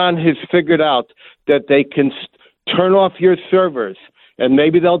Amazon has figured out that they can turn off your servers, and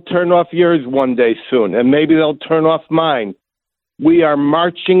maybe they'll turn off yours one day soon, and maybe they'll turn off mine, we are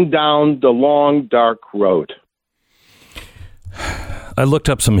marching down the long, dark road. I looked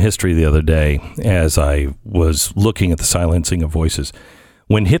up some history the other day as I was looking at the silencing of voices.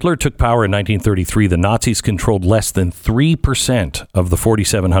 When Hitler took power in 1933, the Nazis controlled less than 3% of the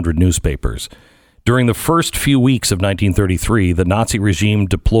 4,700 newspapers. During the first few weeks of 1933, the Nazi regime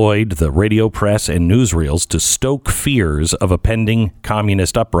deployed the radio press and newsreels to stoke fears of a pending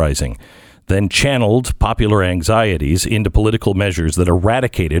communist uprising, then channeled popular anxieties into political measures that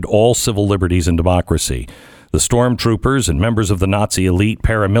eradicated all civil liberties and democracy. The stormtroopers and members of the Nazi elite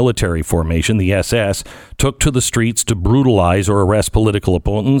paramilitary formation, the SS, took to the streets to brutalize or arrest political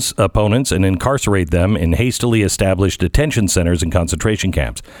opponents and incarcerate them in hastily established detention centers and concentration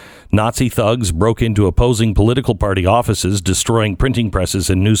camps. Nazi thugs broke into opposing political party offices, destroying printing presses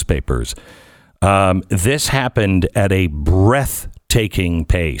and newspapers. This happened at a breathtaking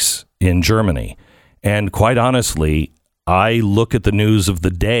pace in Germany. And quite honestly, I look at the news of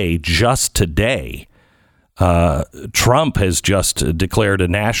the day just today. Trump has just declared a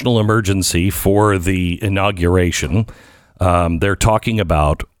national emergency for the inauguration. They're talking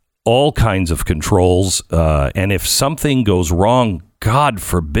about all kinds of controls. And if something goes wrong, God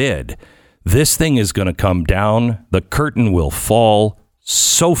forbid, this thing is going to come down. The curtain will fall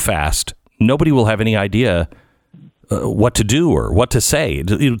so fast. Nobody will have any idea what to do or what to say.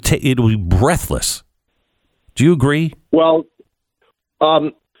 It'll be breathless. Do you agree? Well,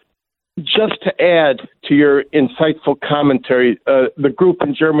 just to add to your insightful commentary, the group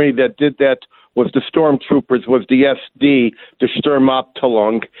in Germany that did that was the stormtroopers, was the SD, the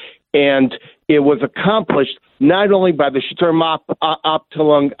Sturmabteilung, and it was accomplished not only by the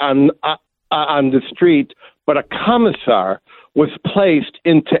Sturmabteilung on the street, but a commissar was placed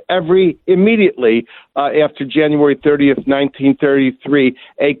into immediately after January 30th, 1933,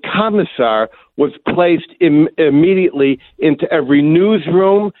 a commissar was placed immediately into every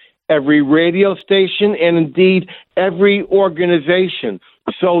newsroom, every radio station, and indeed every organization.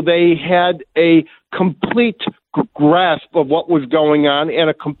 So they had a complete grasp of what was going on and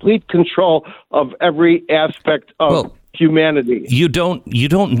a complete control of every aspect of humanity. You don't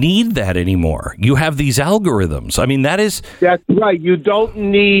need that anymore. You have these algorithms. I mean, that's right. You don't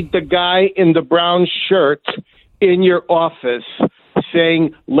need the guy in the brown shirt in your office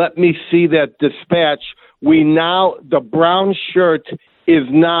saying, "Let me see that dispatch." The brown shirt is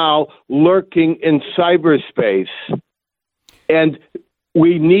now lurking in cyberspace, and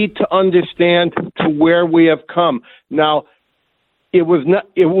we need to understand to where we have come. Now, it would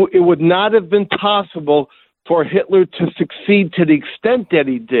not have been possible for Hitler to succeed to the extent that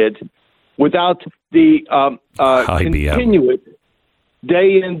he did without the continuous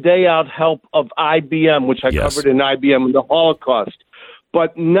day in, day out help of IBM, which I covered in IBM and the Holocaust.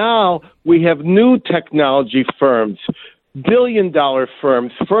 But now we have new technology firms, billion-dollar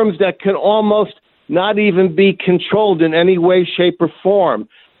firms that can almost not even be controlled in any way, shape, or form.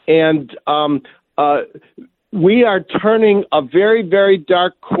 And we are turning a very, very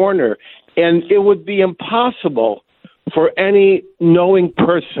dark corner. And it would be impossible for any knowing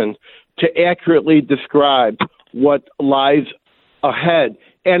person to accurately describe what lies ahead.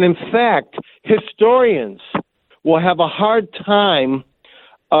 And in fact, historians will have a hard time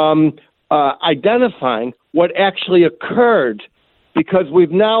identifying what actually occurred, because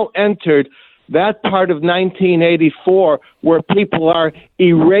we've now entered that part of 1984 where people are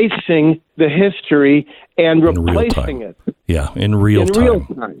erasing the history and replacing it. Yeah, in real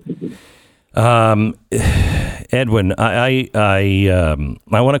time. Edwin, I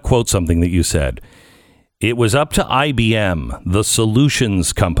want to quote something that you said. It was up to IBM, the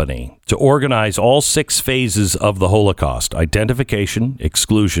solutions company, to organize all 6 phases of the Holocaust: identification,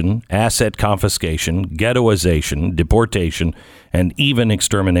 exclusion, asset confiscation, ghettoization, deportation, and even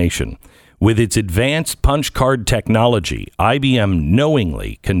extermination. With its advanced punch card technology, IBM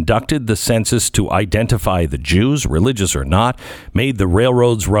knowingly conducted the census to identify the Jews, religious or not, made the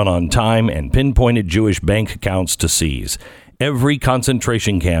railroads run on time, and pinpointed Jewish bank accounts to seize. Every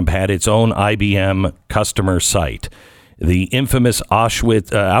concentration camp had its own IBM customer site. The infamous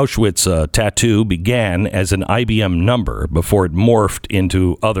Auschwitz tattoo began as an IBM number before it morphed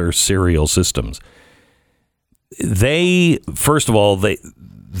into other serial systems. First of all,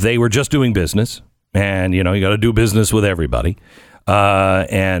 they were just doing business, and, you got to do business with everybody,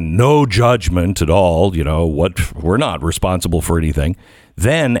 and no judgment at all. We're not responsible for anything.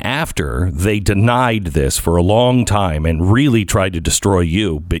 Then after they denied this for a long time and really tried to destroy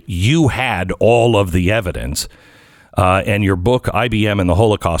you, but you had all of the evidence, and your book, IBM and the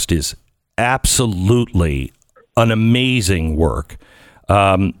Holocaust, is absolutely an amazing work.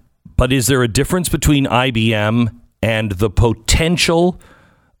 But is there a difference between IBM and the potential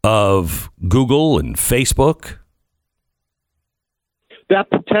of Google and Facebook? That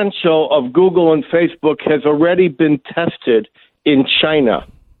potential of Google and Facebook has already been tested in China.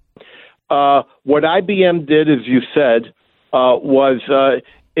 What IBM did, as you said, was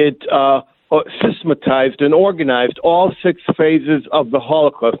it systematized and organized all 6 phases of the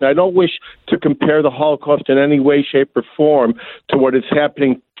Holocaust. And I don't wish to compare the Holocaust in any way, shape, or form to what is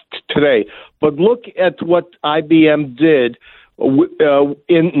happening today. But look at what IBM did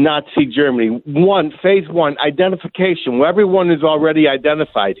in Nazi Germany. Phase 1, identification. Well, everyone is already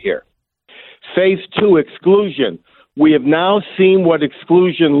identified here. Phase 2, exclusion. We have now seen what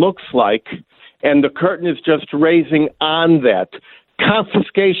exclusion looks like, and the curtain is just raising on that.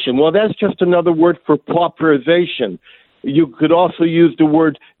 Confiscation. Well, that's just another word for pauperization. You could also use the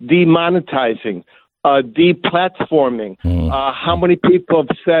word demonetizing, deplatforming. How many people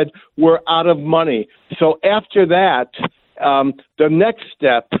have said we're out of money? So after that, the next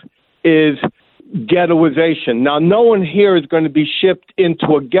step is ghettoization. Now, no one here is going to be shipped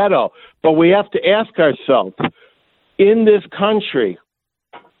into a ghetto, but we have to ask ourselves, in this country,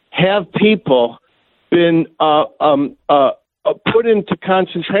 have people been put into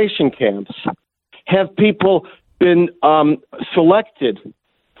concentration camps? Have people been selected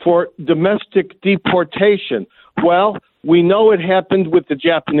for domestic deportation? Well, we know it happened with the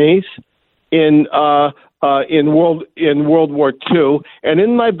Japanese in World War II, and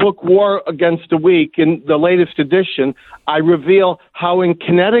in my book War Against the Weak, in the latest edition, I reveal how in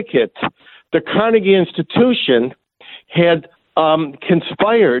Connecticut the Carnegie Institution had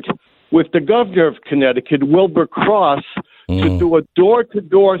conspired with the governor of Connecticut, Wilbur Cross, to do a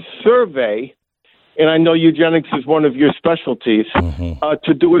door-to-door survey, and I know eugenics is one of your specialties,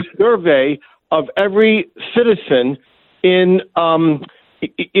 to do a survey of every citizen in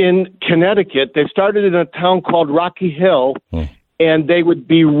Connecticut. They started in a town called Rocky Hill, and they would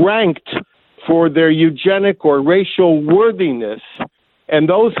be ranked for their eugenic or racial worthiness, and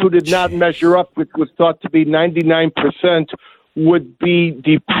those who did not measure up, which was thought to be 99%, would be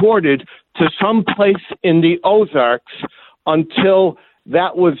deported to some place in the Ozarks until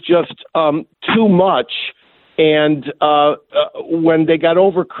that was just too much. And when they got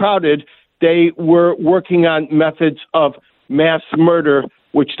overcrowded, they were working on methods of mass murder,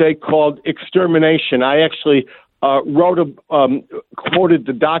 which they called extermination. I actually quoted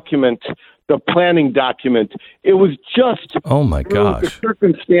the document, the planning document. It was just the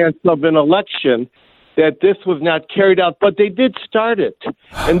circumstance of an election that this was not carried out, but they did start it.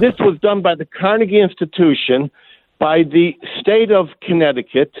 And this was done by the Carnegie Institution, by the state of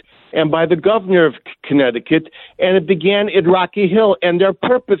Connecticut, and by the governor of Connecticut, and it began at Rocky Hill. And their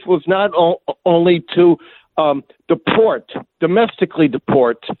purpose was not only to domestically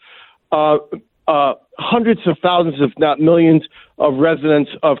deport hundreds of thousands, if not millions, of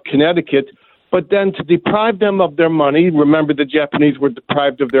residents of Connecticut, but then to deprive them of their money. Remember, the Japanese were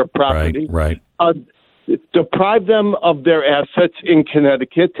deprived of their property. Right. Deprive them of their assets in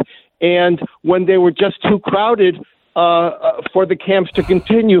Connecticut, and when they were just too crowded for the camps to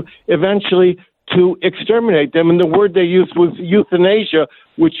continue, eventually to exterminate them. And the word they used was euthanasia,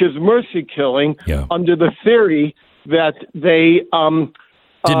 which is mercy killing, under the theory that they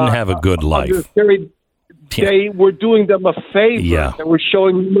didn't have a good life. They were doing them a favor. They were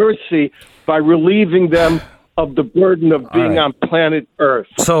showing mercy by relieving them of the burden of being on planet Earth.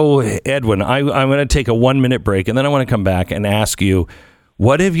 So, Edwin, I'm going to take a 1-minute break, and then I want to come back and ask you,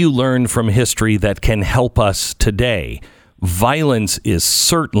 what have you learned from history that can help us today? Violence is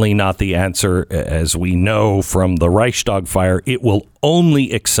certainly not the answer. As we know from the Reichstag fire, it will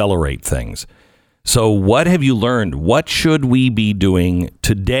only accelerate things. So what have you learned? What should we be doing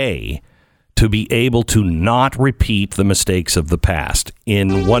today to be able to not repeat the mistakes of the past?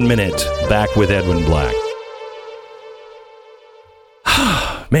 In 1 minute, back with Edwin Black.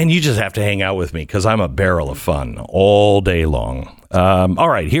 Man, you just have to hang out with me because I'm a barrel of fun all day long. All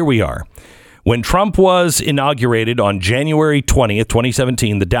right, here we are. When Trump was inaugurated on January 20th,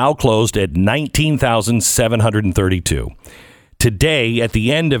 2017, the Dow closed at 19,732. Today, at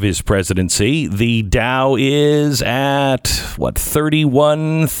the end of his presidency, the Dow is at,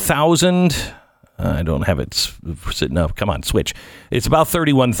 31,000? I don't have it sitting up. Come on, switch. It's about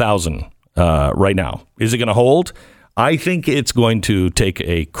 31,000 right now. Is it going to hold? I think it's going to take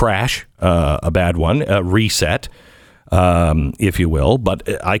a crash, a bad one, a reset, if you will. But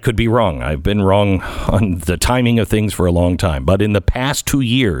I could be wrong. I've been wrong on the timing of things for a long time. But in the past 2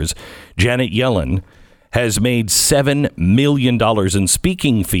 years, Janet Yellen has made $7 million in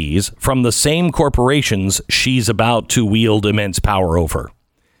speaking fees from the same corporations she's about to wield immense power over.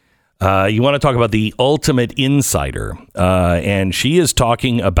 You want to talk about the ultimate insider, and she is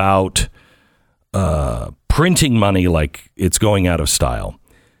talking about printing money like it's going out of style.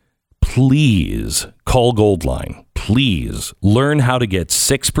 Please call Goldline. Please learn how to get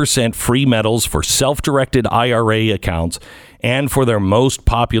 6% free metals for self-directed IRA accounts and for their most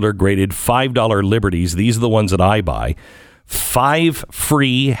popular graded $5 Liberties. These are the ones that I buy. 5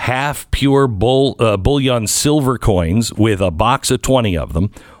 free half-pure bullion silver coins with a box of 20 of them,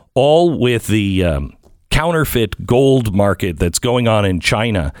 all with the counterfeit gold market that's going on in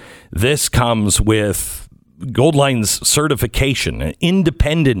China. This comes with Goldline's certification, an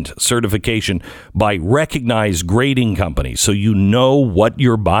independent certification by recognized grading companies, so you know what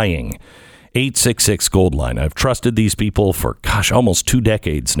you're buying. 866 Gold Line. I've trusted these people for, almost 2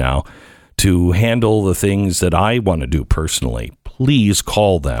 decades now to handle the things that I want to do personally. Please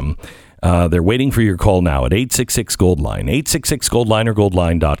call them. They're waiting for your call now at 866 Gold Line. 866 Gold Line or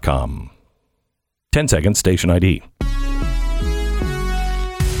goldline.com. 10 seconds, station ID.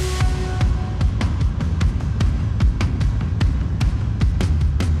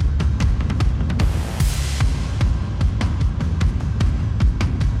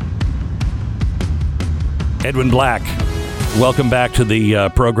 Edwin Black, welcome back to the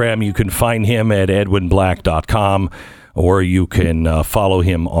program. You can find him at edwinblack.com, or you can follow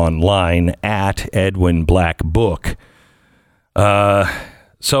him online at Edwin Black Book.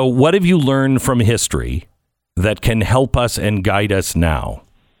 So what have you learned from history that can help us and guide us now?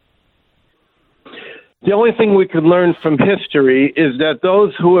 The only thing we could learn from history is that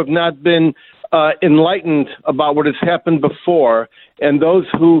those who have not been enlightened about what has happened before, and those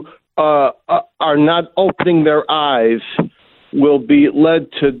who are not opening their eyes, will be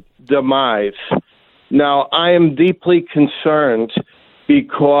led to demise. Now, I am deeply concerned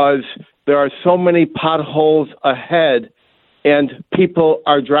because there are so many potholes ahead and people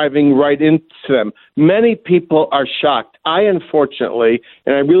are driving right into them. Many people are shocked. I, unfortunately,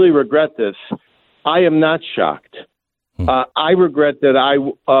 and I really regret this, I am not shocked. I regret that I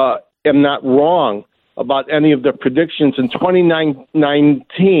am not wrong about any of the predictions. In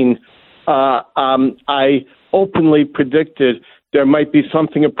 2019, I openly predicted there might be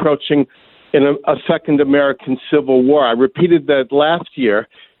something approaching in a second American Civil War. I repeated that last year,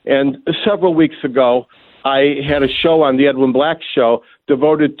 and several weeks ago, I had a show on the Edwin Black Show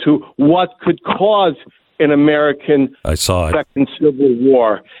devoted to what could cause an American second Civil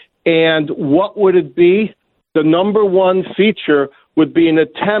War. And what would it be? The number one feature would be an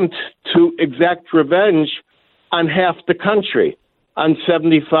attempt to exact revenge on half the country, on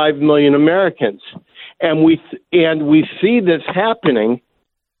 75 million Americans. And we see this happening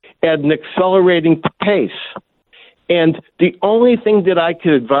at an accelerating pace. And the only thing that I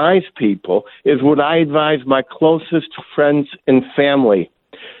could advise people is what I advise my closest friends and family.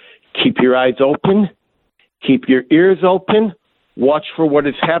 Keep your eyes open, keep your ears open, watch for what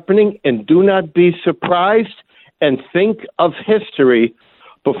is happening, and do not be surprised, and think of history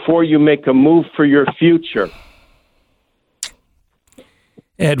before you make a move for your future.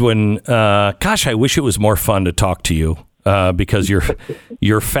 Edwin, I wish it was more fun to talk to you. Because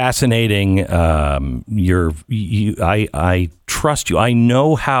you're fascinating. I trust you. I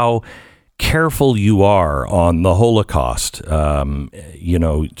know how careful you are on the Holocaust.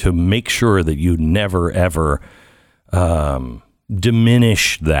 To make sure that you never ever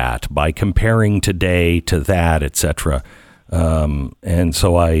diminish that by comparing today to that, etc. And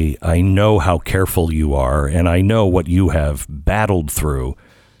so I know how careful you are, and I know what you have battled through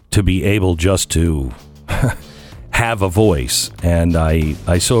to be able just to have a voice, and I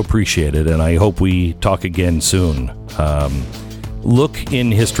so appreciate it, and I hope we talk again soon. Look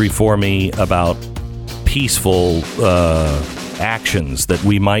in history for me about peaceful actions that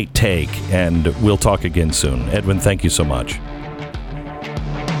we might take, and we'll talk again soon. Edwin, thank you so much.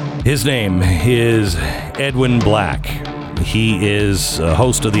 His name is Edwin Black. He is a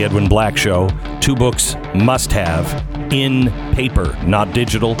host of the Edwin Black Show. 2 books must have in paper, not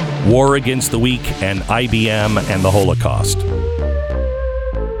digital: War Against the Weak and IBM and the Holocaust.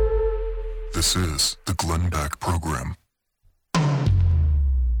 This is the Glenn Beck Program.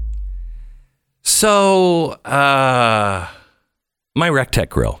 So, my RecTech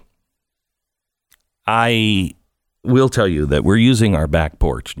grill. I will tell you that we're using our back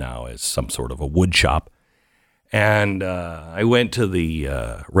porch now as some sort of a wood shop. And I went to the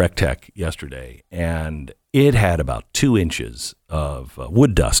RecTech yesterday, and it had about 2 inches of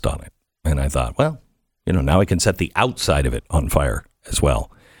wood dust on it. And I thought, well, now I can set the outside of it on fire as well.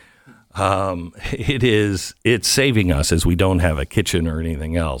 It's saving us as we don't have a kitchen or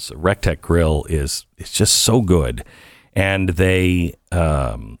anything else. The RecTech grill it's just so good. And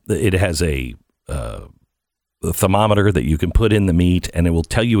it has a thermometer that you can put in the meat, and it will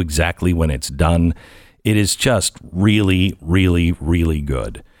tell you exactly when it's done. It is just really, really, really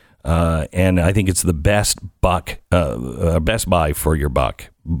good. And I think it's the best buy for your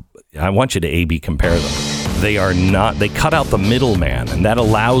buck. I want you to A/B compare them. They cut out the middleman, and that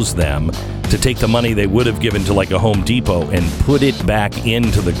allows them to take the money they would have given to like a Home Depot and put it back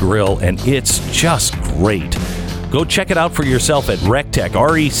into the grill, and it's just great. Go check it out for yourself at RecTech,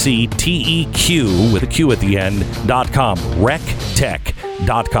 RecTeq, with a Q at the end, .com,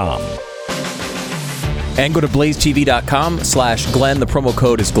 RecTech.com. And go to blazetv.com/Glenn. The promo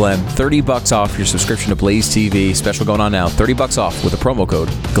code is Glenn. $30 off your subscription to Blaze TV. Special going on now. $30 off with the promo code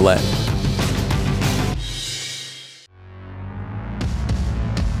Glenn.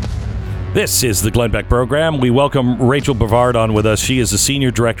 This is the Glenn Beck Program. We welcome Rachel Bovard on with us. She is the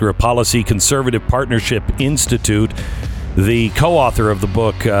Senior Director of Policy, Conservative Partnership Institute, the co-author of the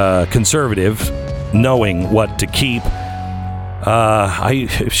book Conservative, Knowing What to Keep.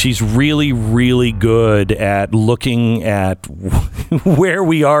 She's really, really good at looking at where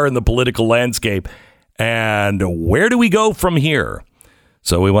we are in the political landscape and where do we go from here.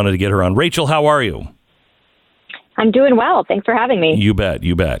 So we wanted to get her on. Rachel, how are you? I'm doing well. Thanks for having me. You bet.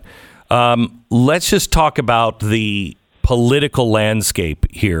 You bet. Let's just talk about the political landscape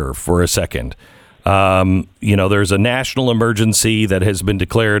here for a second. There's a national emergency that has been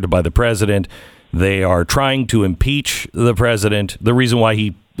declared by the president. They are trying to impeach the president. The reason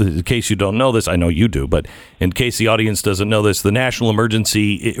why in case you don't know this, I know you do, but in case the audience doesn't know this, the national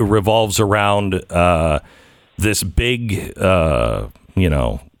emergency revolves around this big,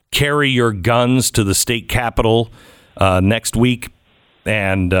 carry your guns to the state capitol next week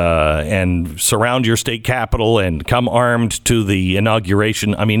and surround your state capitol and come armed to the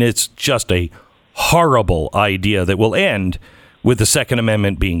inauguration. I mean, it's just a horrible idea that will end with the Second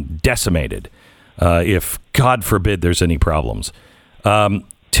Amendment being decimated. If, God forbid, there's any problems.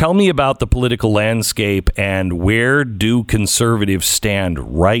 Tell me about the political landscape and where do conservatives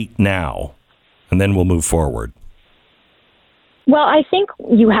stand right now? And then we'll move forward. Well, I think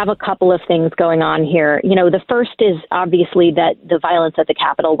you have a couple of things going on here. The first is obviously that the violence at the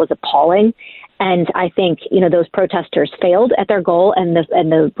Capitol was appalling. And I think, those protesters failed at their goal, and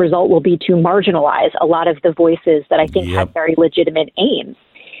the result will be to marginalize a lot of the voices that I think had very legitimate aims.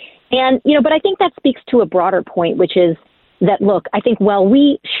 And, but I think that speaks to a broader point, which is that, look, I think while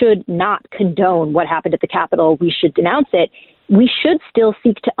we should not condone what happened at the Capitol, we should denounce it. We should still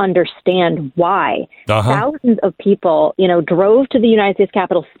seek to understand why thousands of people, drove to the United States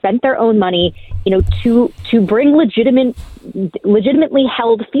Capitol, spent their own money, to bring legitimately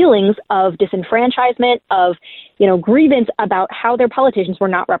held feelings of disenfranchisement, of, grievance about how their politicians were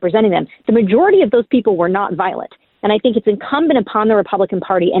not representing them. The majority of those people were not violent. And I think it's incumbent upon the Republican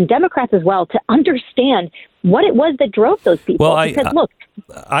Party and Democrats as well to understand what it was that drove those people. Well,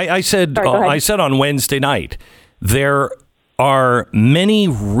 I said on Wednesday night, there are many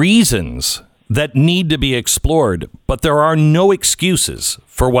reasons that need to be explored, but there are no excuses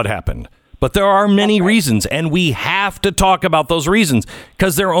for what happened. But there are many reasons, and we have to talk about those reasons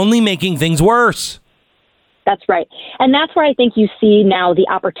because they're only making things worse. That's right. And that's where I think you see now the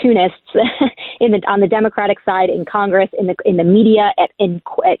opportunists on the Democratic side in Congress, in the media, at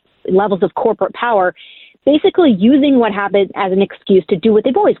levels of corporate power, basically using what happened as an excuse to do what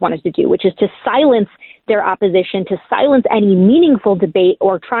they've always wanted to do, which is to silence their opposition, to silence any meaningful debate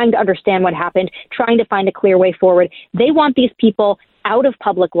or trying to understand what happened, trying to find a clear way forward. They want these people out of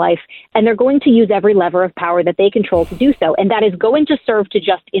public life, and they're going to use every lever of power that they control to do so. And that is going to serve to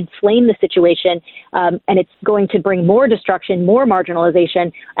just inflame the situation, and it's going to bring more destruction, more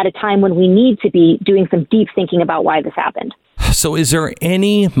marginalization at a time when we need to be doing some deep thinking about why this happened. So is there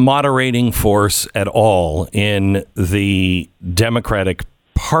any moderating force at all in the Democratic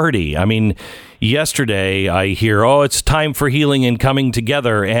Party? I mean, yesterday I hear, it's time for healing and coming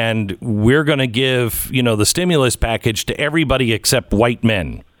together, and we're going to give, the stimulus package to everybody except white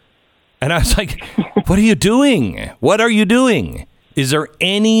men. And I was like, what are you doing? What are you doing? Is there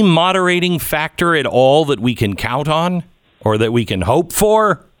any moderating factor at all that we can count on or that we can hope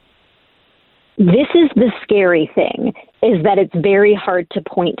for? This is the scary thing, is that it's very hard to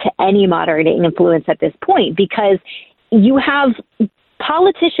point to any moderating influence at this point, because you have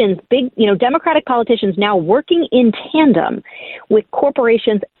politicians, big, Democratic politicians now working in tandem with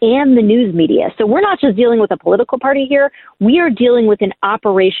corporations and the news media. So we're not just dealing with a political party here. We are dealing with an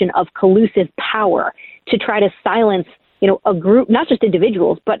operation of collusive power to try to silence, a group, not just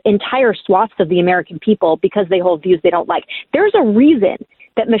individuals, but entire swaths of the American people because they hold views they don't like. There's a reason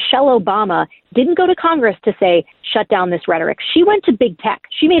that Michelle Obama didn't go to Congress to say, shut down this rhetoric. She went to big tech.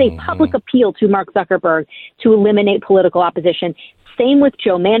 She made a public appeal to Mark Zuckerberg to eliminate political opposition. Same with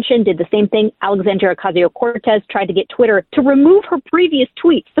Joe Manchin, did the same thing. Alexandria Ocasio-Cortez tried to get Twitter to remove her previous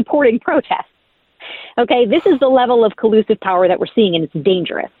tweet supporting protests. Okay, this is the level of collusive power that we're seeing, and it's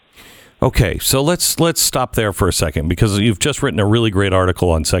dangerous. Okay, so let's stop there for a second, because you've just written a really great article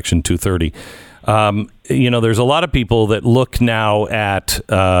on Section 230. There's a lot of people that look now at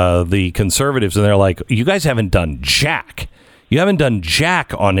the conservatives and they're like, you guys haven't done jack. You haven't done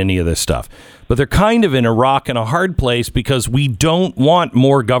jack on any of this stuff. But they're kind of in a rock and a hard place because we don't want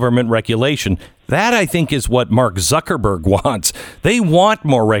more government regulation. That, I think, is what Mark Zuckerberg wants. They want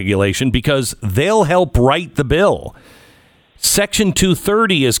more regulation because they'll help write the bill. Section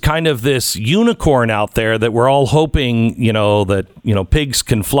 230 is kind of this unicorn out there that we're all hoping, that, pigs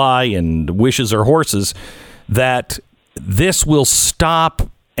can fly and wishes are horses, that this will stop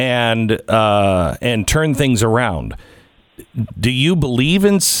and turn things around. Do you believe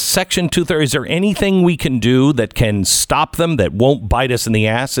in Section 230? Is there anything we can do that can stop them, that won't bite us in the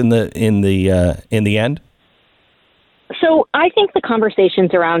ass in the end? So I think the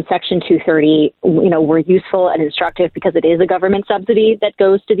conversations around Section 230, were useful and instructive because it is a government subsidy that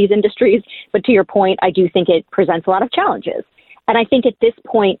goes to these industries. But to your point, I do think it presents a lot of challenges. And I think at this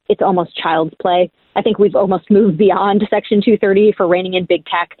point, it's almost child's play. I think we've almost moved beyond Section 230 for reining in big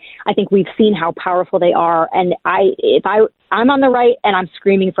tech. I think we've seen how powerful they are. And I'm on the right and I'm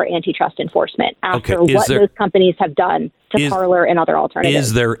screaming for antitrust enforcement after those companies have done to Parler and other alternatives.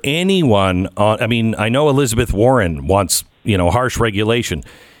 Is there anyone I know Elizabeth Warren wants, harsh regulation.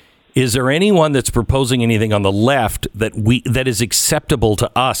 Is there anyone that's proposing anything on the left that is acceptable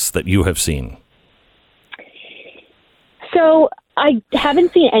to us that you have seen? So I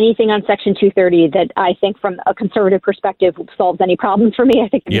haven't seen anything on Section 230 that I think from a conservative perspective solves any problems for me. I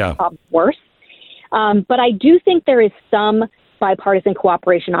think it makes problems worse. But I do think there is some bipartisan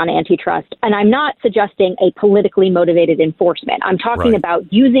cooperation on antitrust. And I'm not suggesting a politically motivated enforcement. I'm talking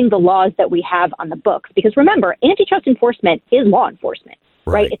about using the laws that we have on the books. Because remember, antitrust enforcement is law enforcement.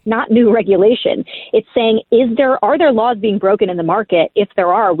 Right. It's not new regulation. It's saying, are there laws being broken in the market? If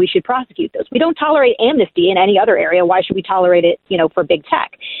there are, we should prosecute those. We don't tolerate amnesty in any other area. Why should we tolerate it, for big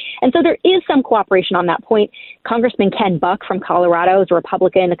tech? And so there is some cooperation on that point. Congressman Ken Buck from Colorado is a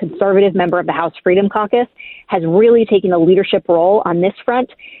Republican, a conservative member of the House Freedom Caucus, has really taken a leadership role on this front.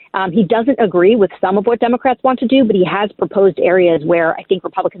 He doesn't agree with some of what Democrats want to do, but he has proposed areas where I think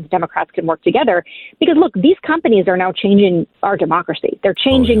Republicans and Democrats can work together. Because, look, these companies are now changing our democracy. They're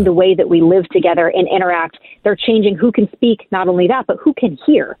changing the way that we live together and interact. They're changing who can speak, not only that, but who can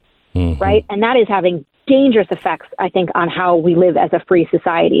hear, right? And that is having dangerous effects, I think, on how we live as a free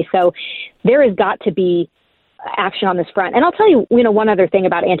society. So there has got to be action on this front. And I'll tell you, one other thing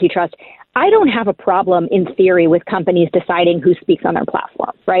about antitrust. I don't have a problem in theory with companies deciding who speaks on their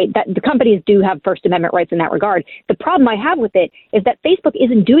platform, right? That the companies do have First Amendment rights in that regard. The problem I have with it is that Facebook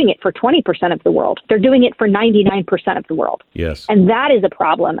isn't doing it for 20% of the world. They're doing it for 99% of the world. Yes. And that is a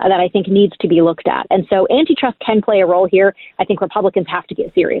problem that I think needs to be looked at. And so antitrust can play a role here. I think Republicans have to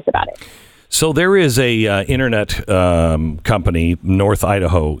get serious about it. So there is a internet company, North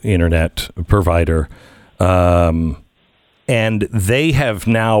Idaho internet provider, and they have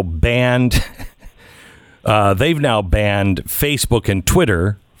now banned Facebook and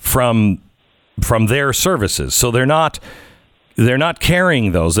Twitter from their services. So they're not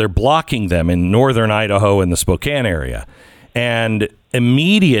carrying those. They're blocking them in northern Idaho and the Spokane area. And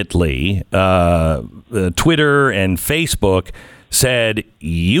immediately, Twitter and Facebook said,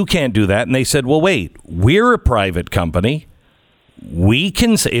 you can't do that. And they said, well, wait, we're a private company. We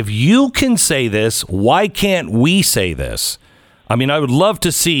can say, if you can say this, why can't we say this? I mean, I'd love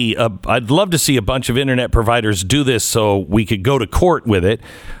to see a bunch of internet providers do this so we could go to court with it.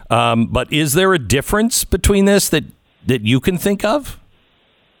 But is there a difference between this that you can think of?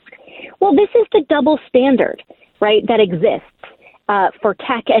 Well, this is the double standard, right, that exists for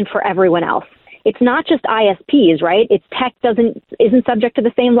tech and for everyone else. It's not just ISPs, right? It's tech isn't subject to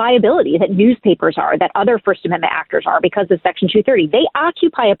the same liability that newspapers are, that other First Amendment actors are because of Section 230. They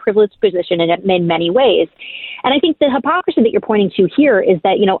occupy a privileged position in many ways. And I think the hypocrisy that you're pointing to here is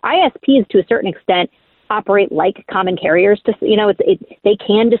that, ISPs to a certain extent operate like common carriers. They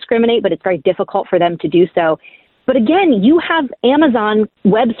can discriminate, but it's very difficult for them to do so. But again, you have Amazon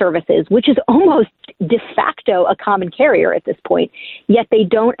Web Services, which is almost de facto a common carrier at this point, yet they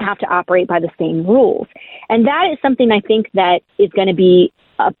don't have to operate by the same rules. And that is something I think that is going to be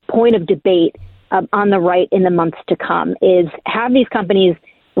a point of debate on the right in the months to come, is have these companies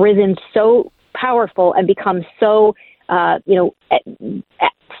risen so powerful and become so, the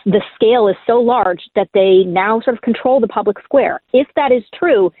scale is so large that they now sort of control the public square. If that is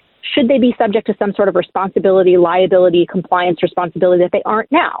true, should they be subject to some sort of responsibility, liability, compliance responsibility that they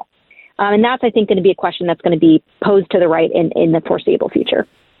aren't now? And that's, I think, going to be a question that's going to be posed to the right in the foreseeable future.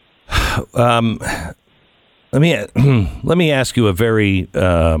 Let me ask you a very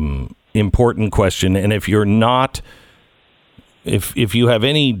important question. And if you're not, if you have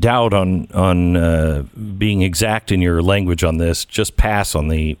any doubt on being exact in your language on this, just pass on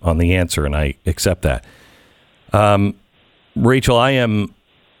the answer, and I accept that. Rachel,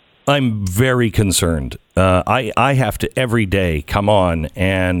 I'm very concerned. I have to every day come on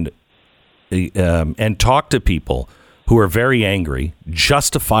and talk to people who are very angry,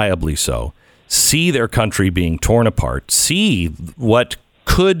 justifiably so, see their country being torn apart, see what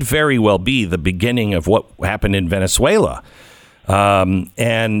could very well be the beginning of what happened in Venezuela,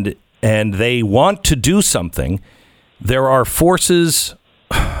 and they want to do something. There are forces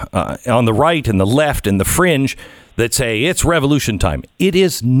on the right and the left and the fringe that say it's revolution time. It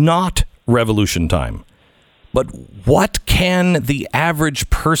is not revolution time. But what can the average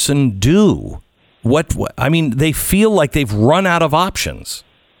person do? I mean, they feel like they've run out of options.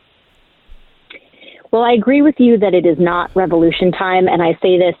 Well, I agree with you that it is not revolution time. And I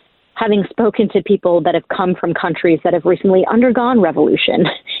say this having spoken to people that have come from countries that have recently undergone revolution.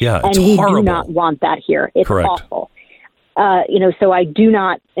 Yeah, it's and we horrible. do not want that here. It's Correct. awful. So I do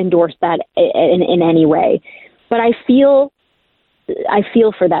not endorse that in any way. But I feel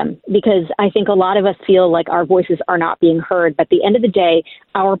for them, because I think a lot of us feel like our voices are not being heard. But at the end of the day,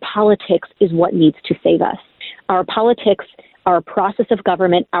 our politics is what needs to save us. Our politics, our process of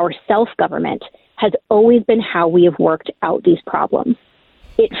government, our self-government has always been how we have worked out these problems.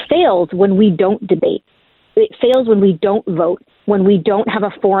 It fails when we don't debate. It fails when we don't vote, when we don't have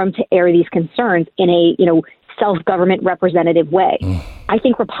a forum to air these concerns in a, self-government representative way. I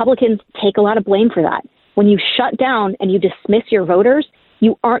think Republicans take a lot of blame for that. When you shut down and you dismiss your voters,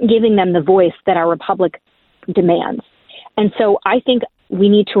 you aren't giving them the voice that our republic demands. And so I think we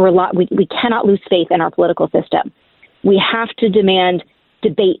need to we cannot lose faith in our political system. We have to demand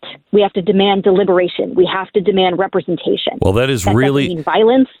debate. We have to demand deliberation. We have to demand representation. Well, that really doesn't mean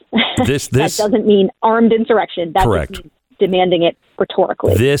violence. This that doesn't mean armed insurrection. That correct. just means demanding it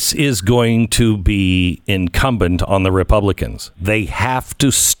rhetorically. This is going to be incumbent on the Republicans. They have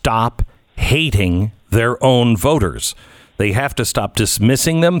to stop hating their own voters. They have to stop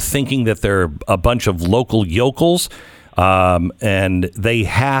dismissing them, thinking that they're a bunch of local yokels, and they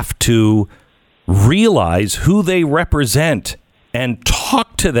have to realize who they represent and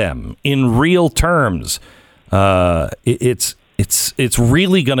talk to them in real terms. It's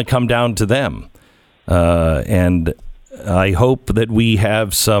really going to come down to them, and I hope that we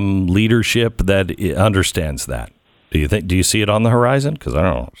have some leadership that understands that. Do you see it on the horizon? Because I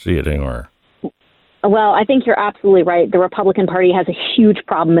don't see it anywhere. Well, I think you're absolutely right. The Republican Party has a huge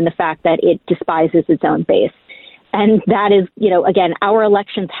problem in the fact that it despises its own base. And that is, again, our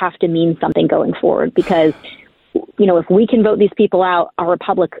elections have to mean something going forward, because, if we can vote these people out, our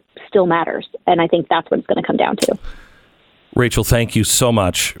republic still matters. And I think that's what it's going to come down to. Rachel, thank you so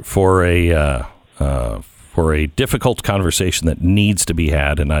much for a difficult conversation that needs to be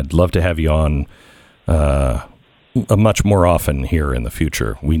had. And I'd love to have you on much more often here in the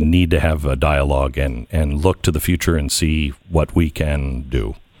future. We need to have a dialogue and look to the future and see what we can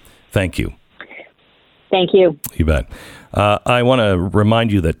do. Thank you. Thank you. You bet. I want to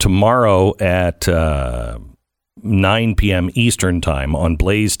remind you that tomorrow at 9 p.m. Eastern Time on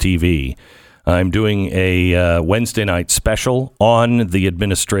Blaze TV, I'm doing a Wednesday night special on the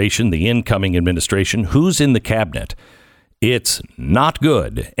administration, the incoming administration, who's in the cabinet. It's not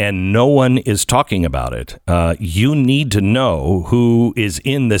good, and no one is talking about it. You need to know who is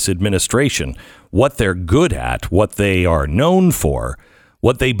in this administration, what they're good at, what they are known for,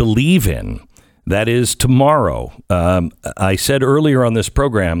 what they believe in. That is tomorrow. I said earlier on this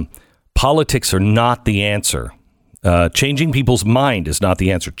program, politics are not the answer. Changing people's mind is not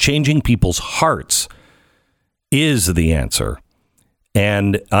the answer. Changing people's hearts is the answer.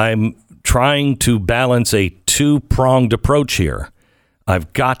 And I'm trying to balance a two-pronged approach here.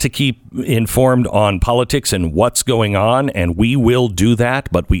 I've got to keep informed on politics and what's going on, and we will do that,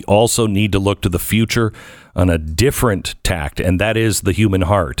 but we also need to look to the future on a different tact, and that is the human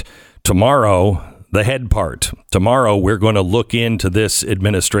heart. Tomorrow, the head part. Tomorrow, we're going to look into this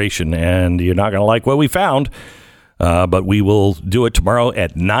administration, and you're not going to like what we found, but we will do it tomorrow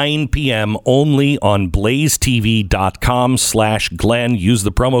at 9 p.m. only on blazetv.com/Glenn. Use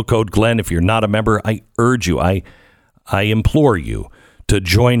the promo code Glenn if you're not a member. I urge you, I implore you to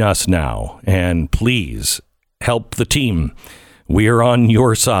join us now, and please help the team. We are on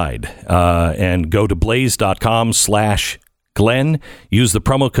your side, and go to blaze.com/Glenn. Use the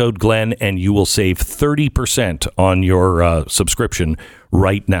promo code Glenn, and you will save 30% on your subscription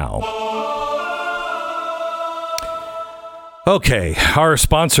right now. Okay, our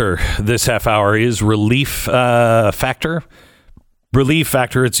sponsor this half hour is Relief Factor. Relief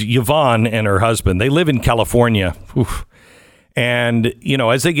Factor, it's Yvonne and her husband. They live in California. Oof. And,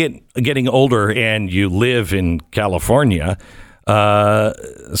 as they getting older and you live in California,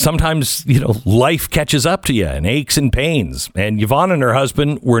 sometimes, life catches up to you and aches and pains. And Yvonne and her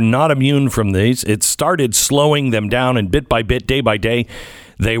husband were not immune from these. It started slowing them down, and bit by bit, day by day,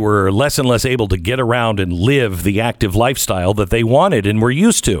 they were less and less able to get around and live the active lifestyle that they wanted and were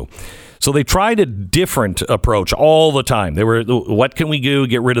used to. So they tried a different approach all the time. They were, what can we do?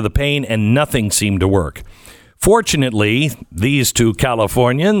 Get rid of the pain, and nothing seemed to work. Fortunately, these two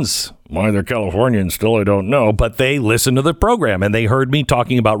Californians, why they're Californians still, I don't know, but they listened to the program and they heard me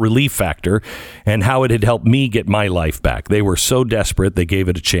talking about Relief Factor and how it had helped me get my life back. They were so desperate, they gave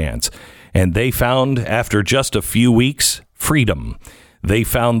it a chance. And they found, after just a few weeks, freedom. They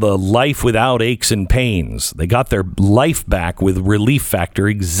found the life without aches and pains. They got their life back with Relief Factor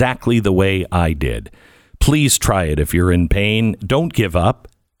exactly the way I did. Please try it if you're in pain. Don't give up.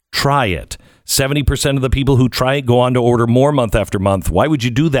 Try it. 70% of the people who try it go on to order more month after month. Why would you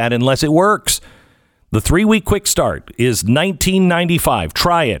do that unless it works? The 3-week quick start is $19.95.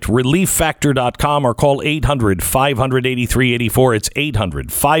 Try it. ReliefFactor.com or call 800-500-8384. It's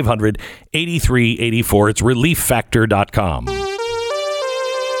 800-500-8384. It's ReliefFactor.com.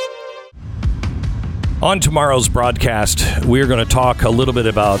 On tomorrow's broadcast, we're going to talk a little bit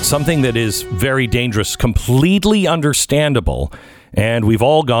about something that is very dangerous, completely understandable, and we've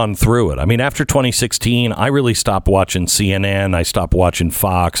all gone through it. I mean, after 2016, I really stopped watching CNN. I stopped watching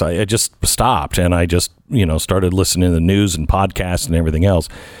Fox. I just stopped, and I just, started listening to the news and podcasts and everything else.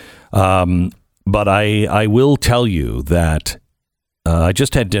 But I will tell you that I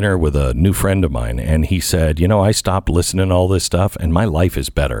just had dinner with a new friend of mine, and he said, I stopped listening to all this stuff, and my life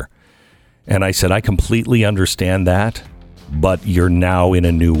is better. And I said, I completely understand that, but you're now in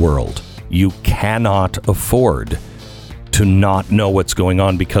a new world. You cannot afford to not know what's going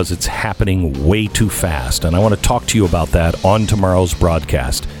on because it's happening way too fast. And I want to talk to you about that on tomorrow's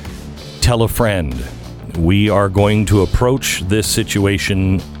broadcast. Tell a friend. We are going to approach this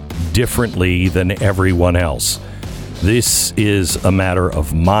situation differently than everyone else. This is a matter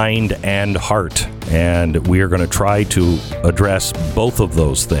of mind and heart, and we are going to try to address both of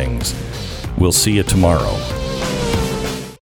those things. We'll see you tomorrow.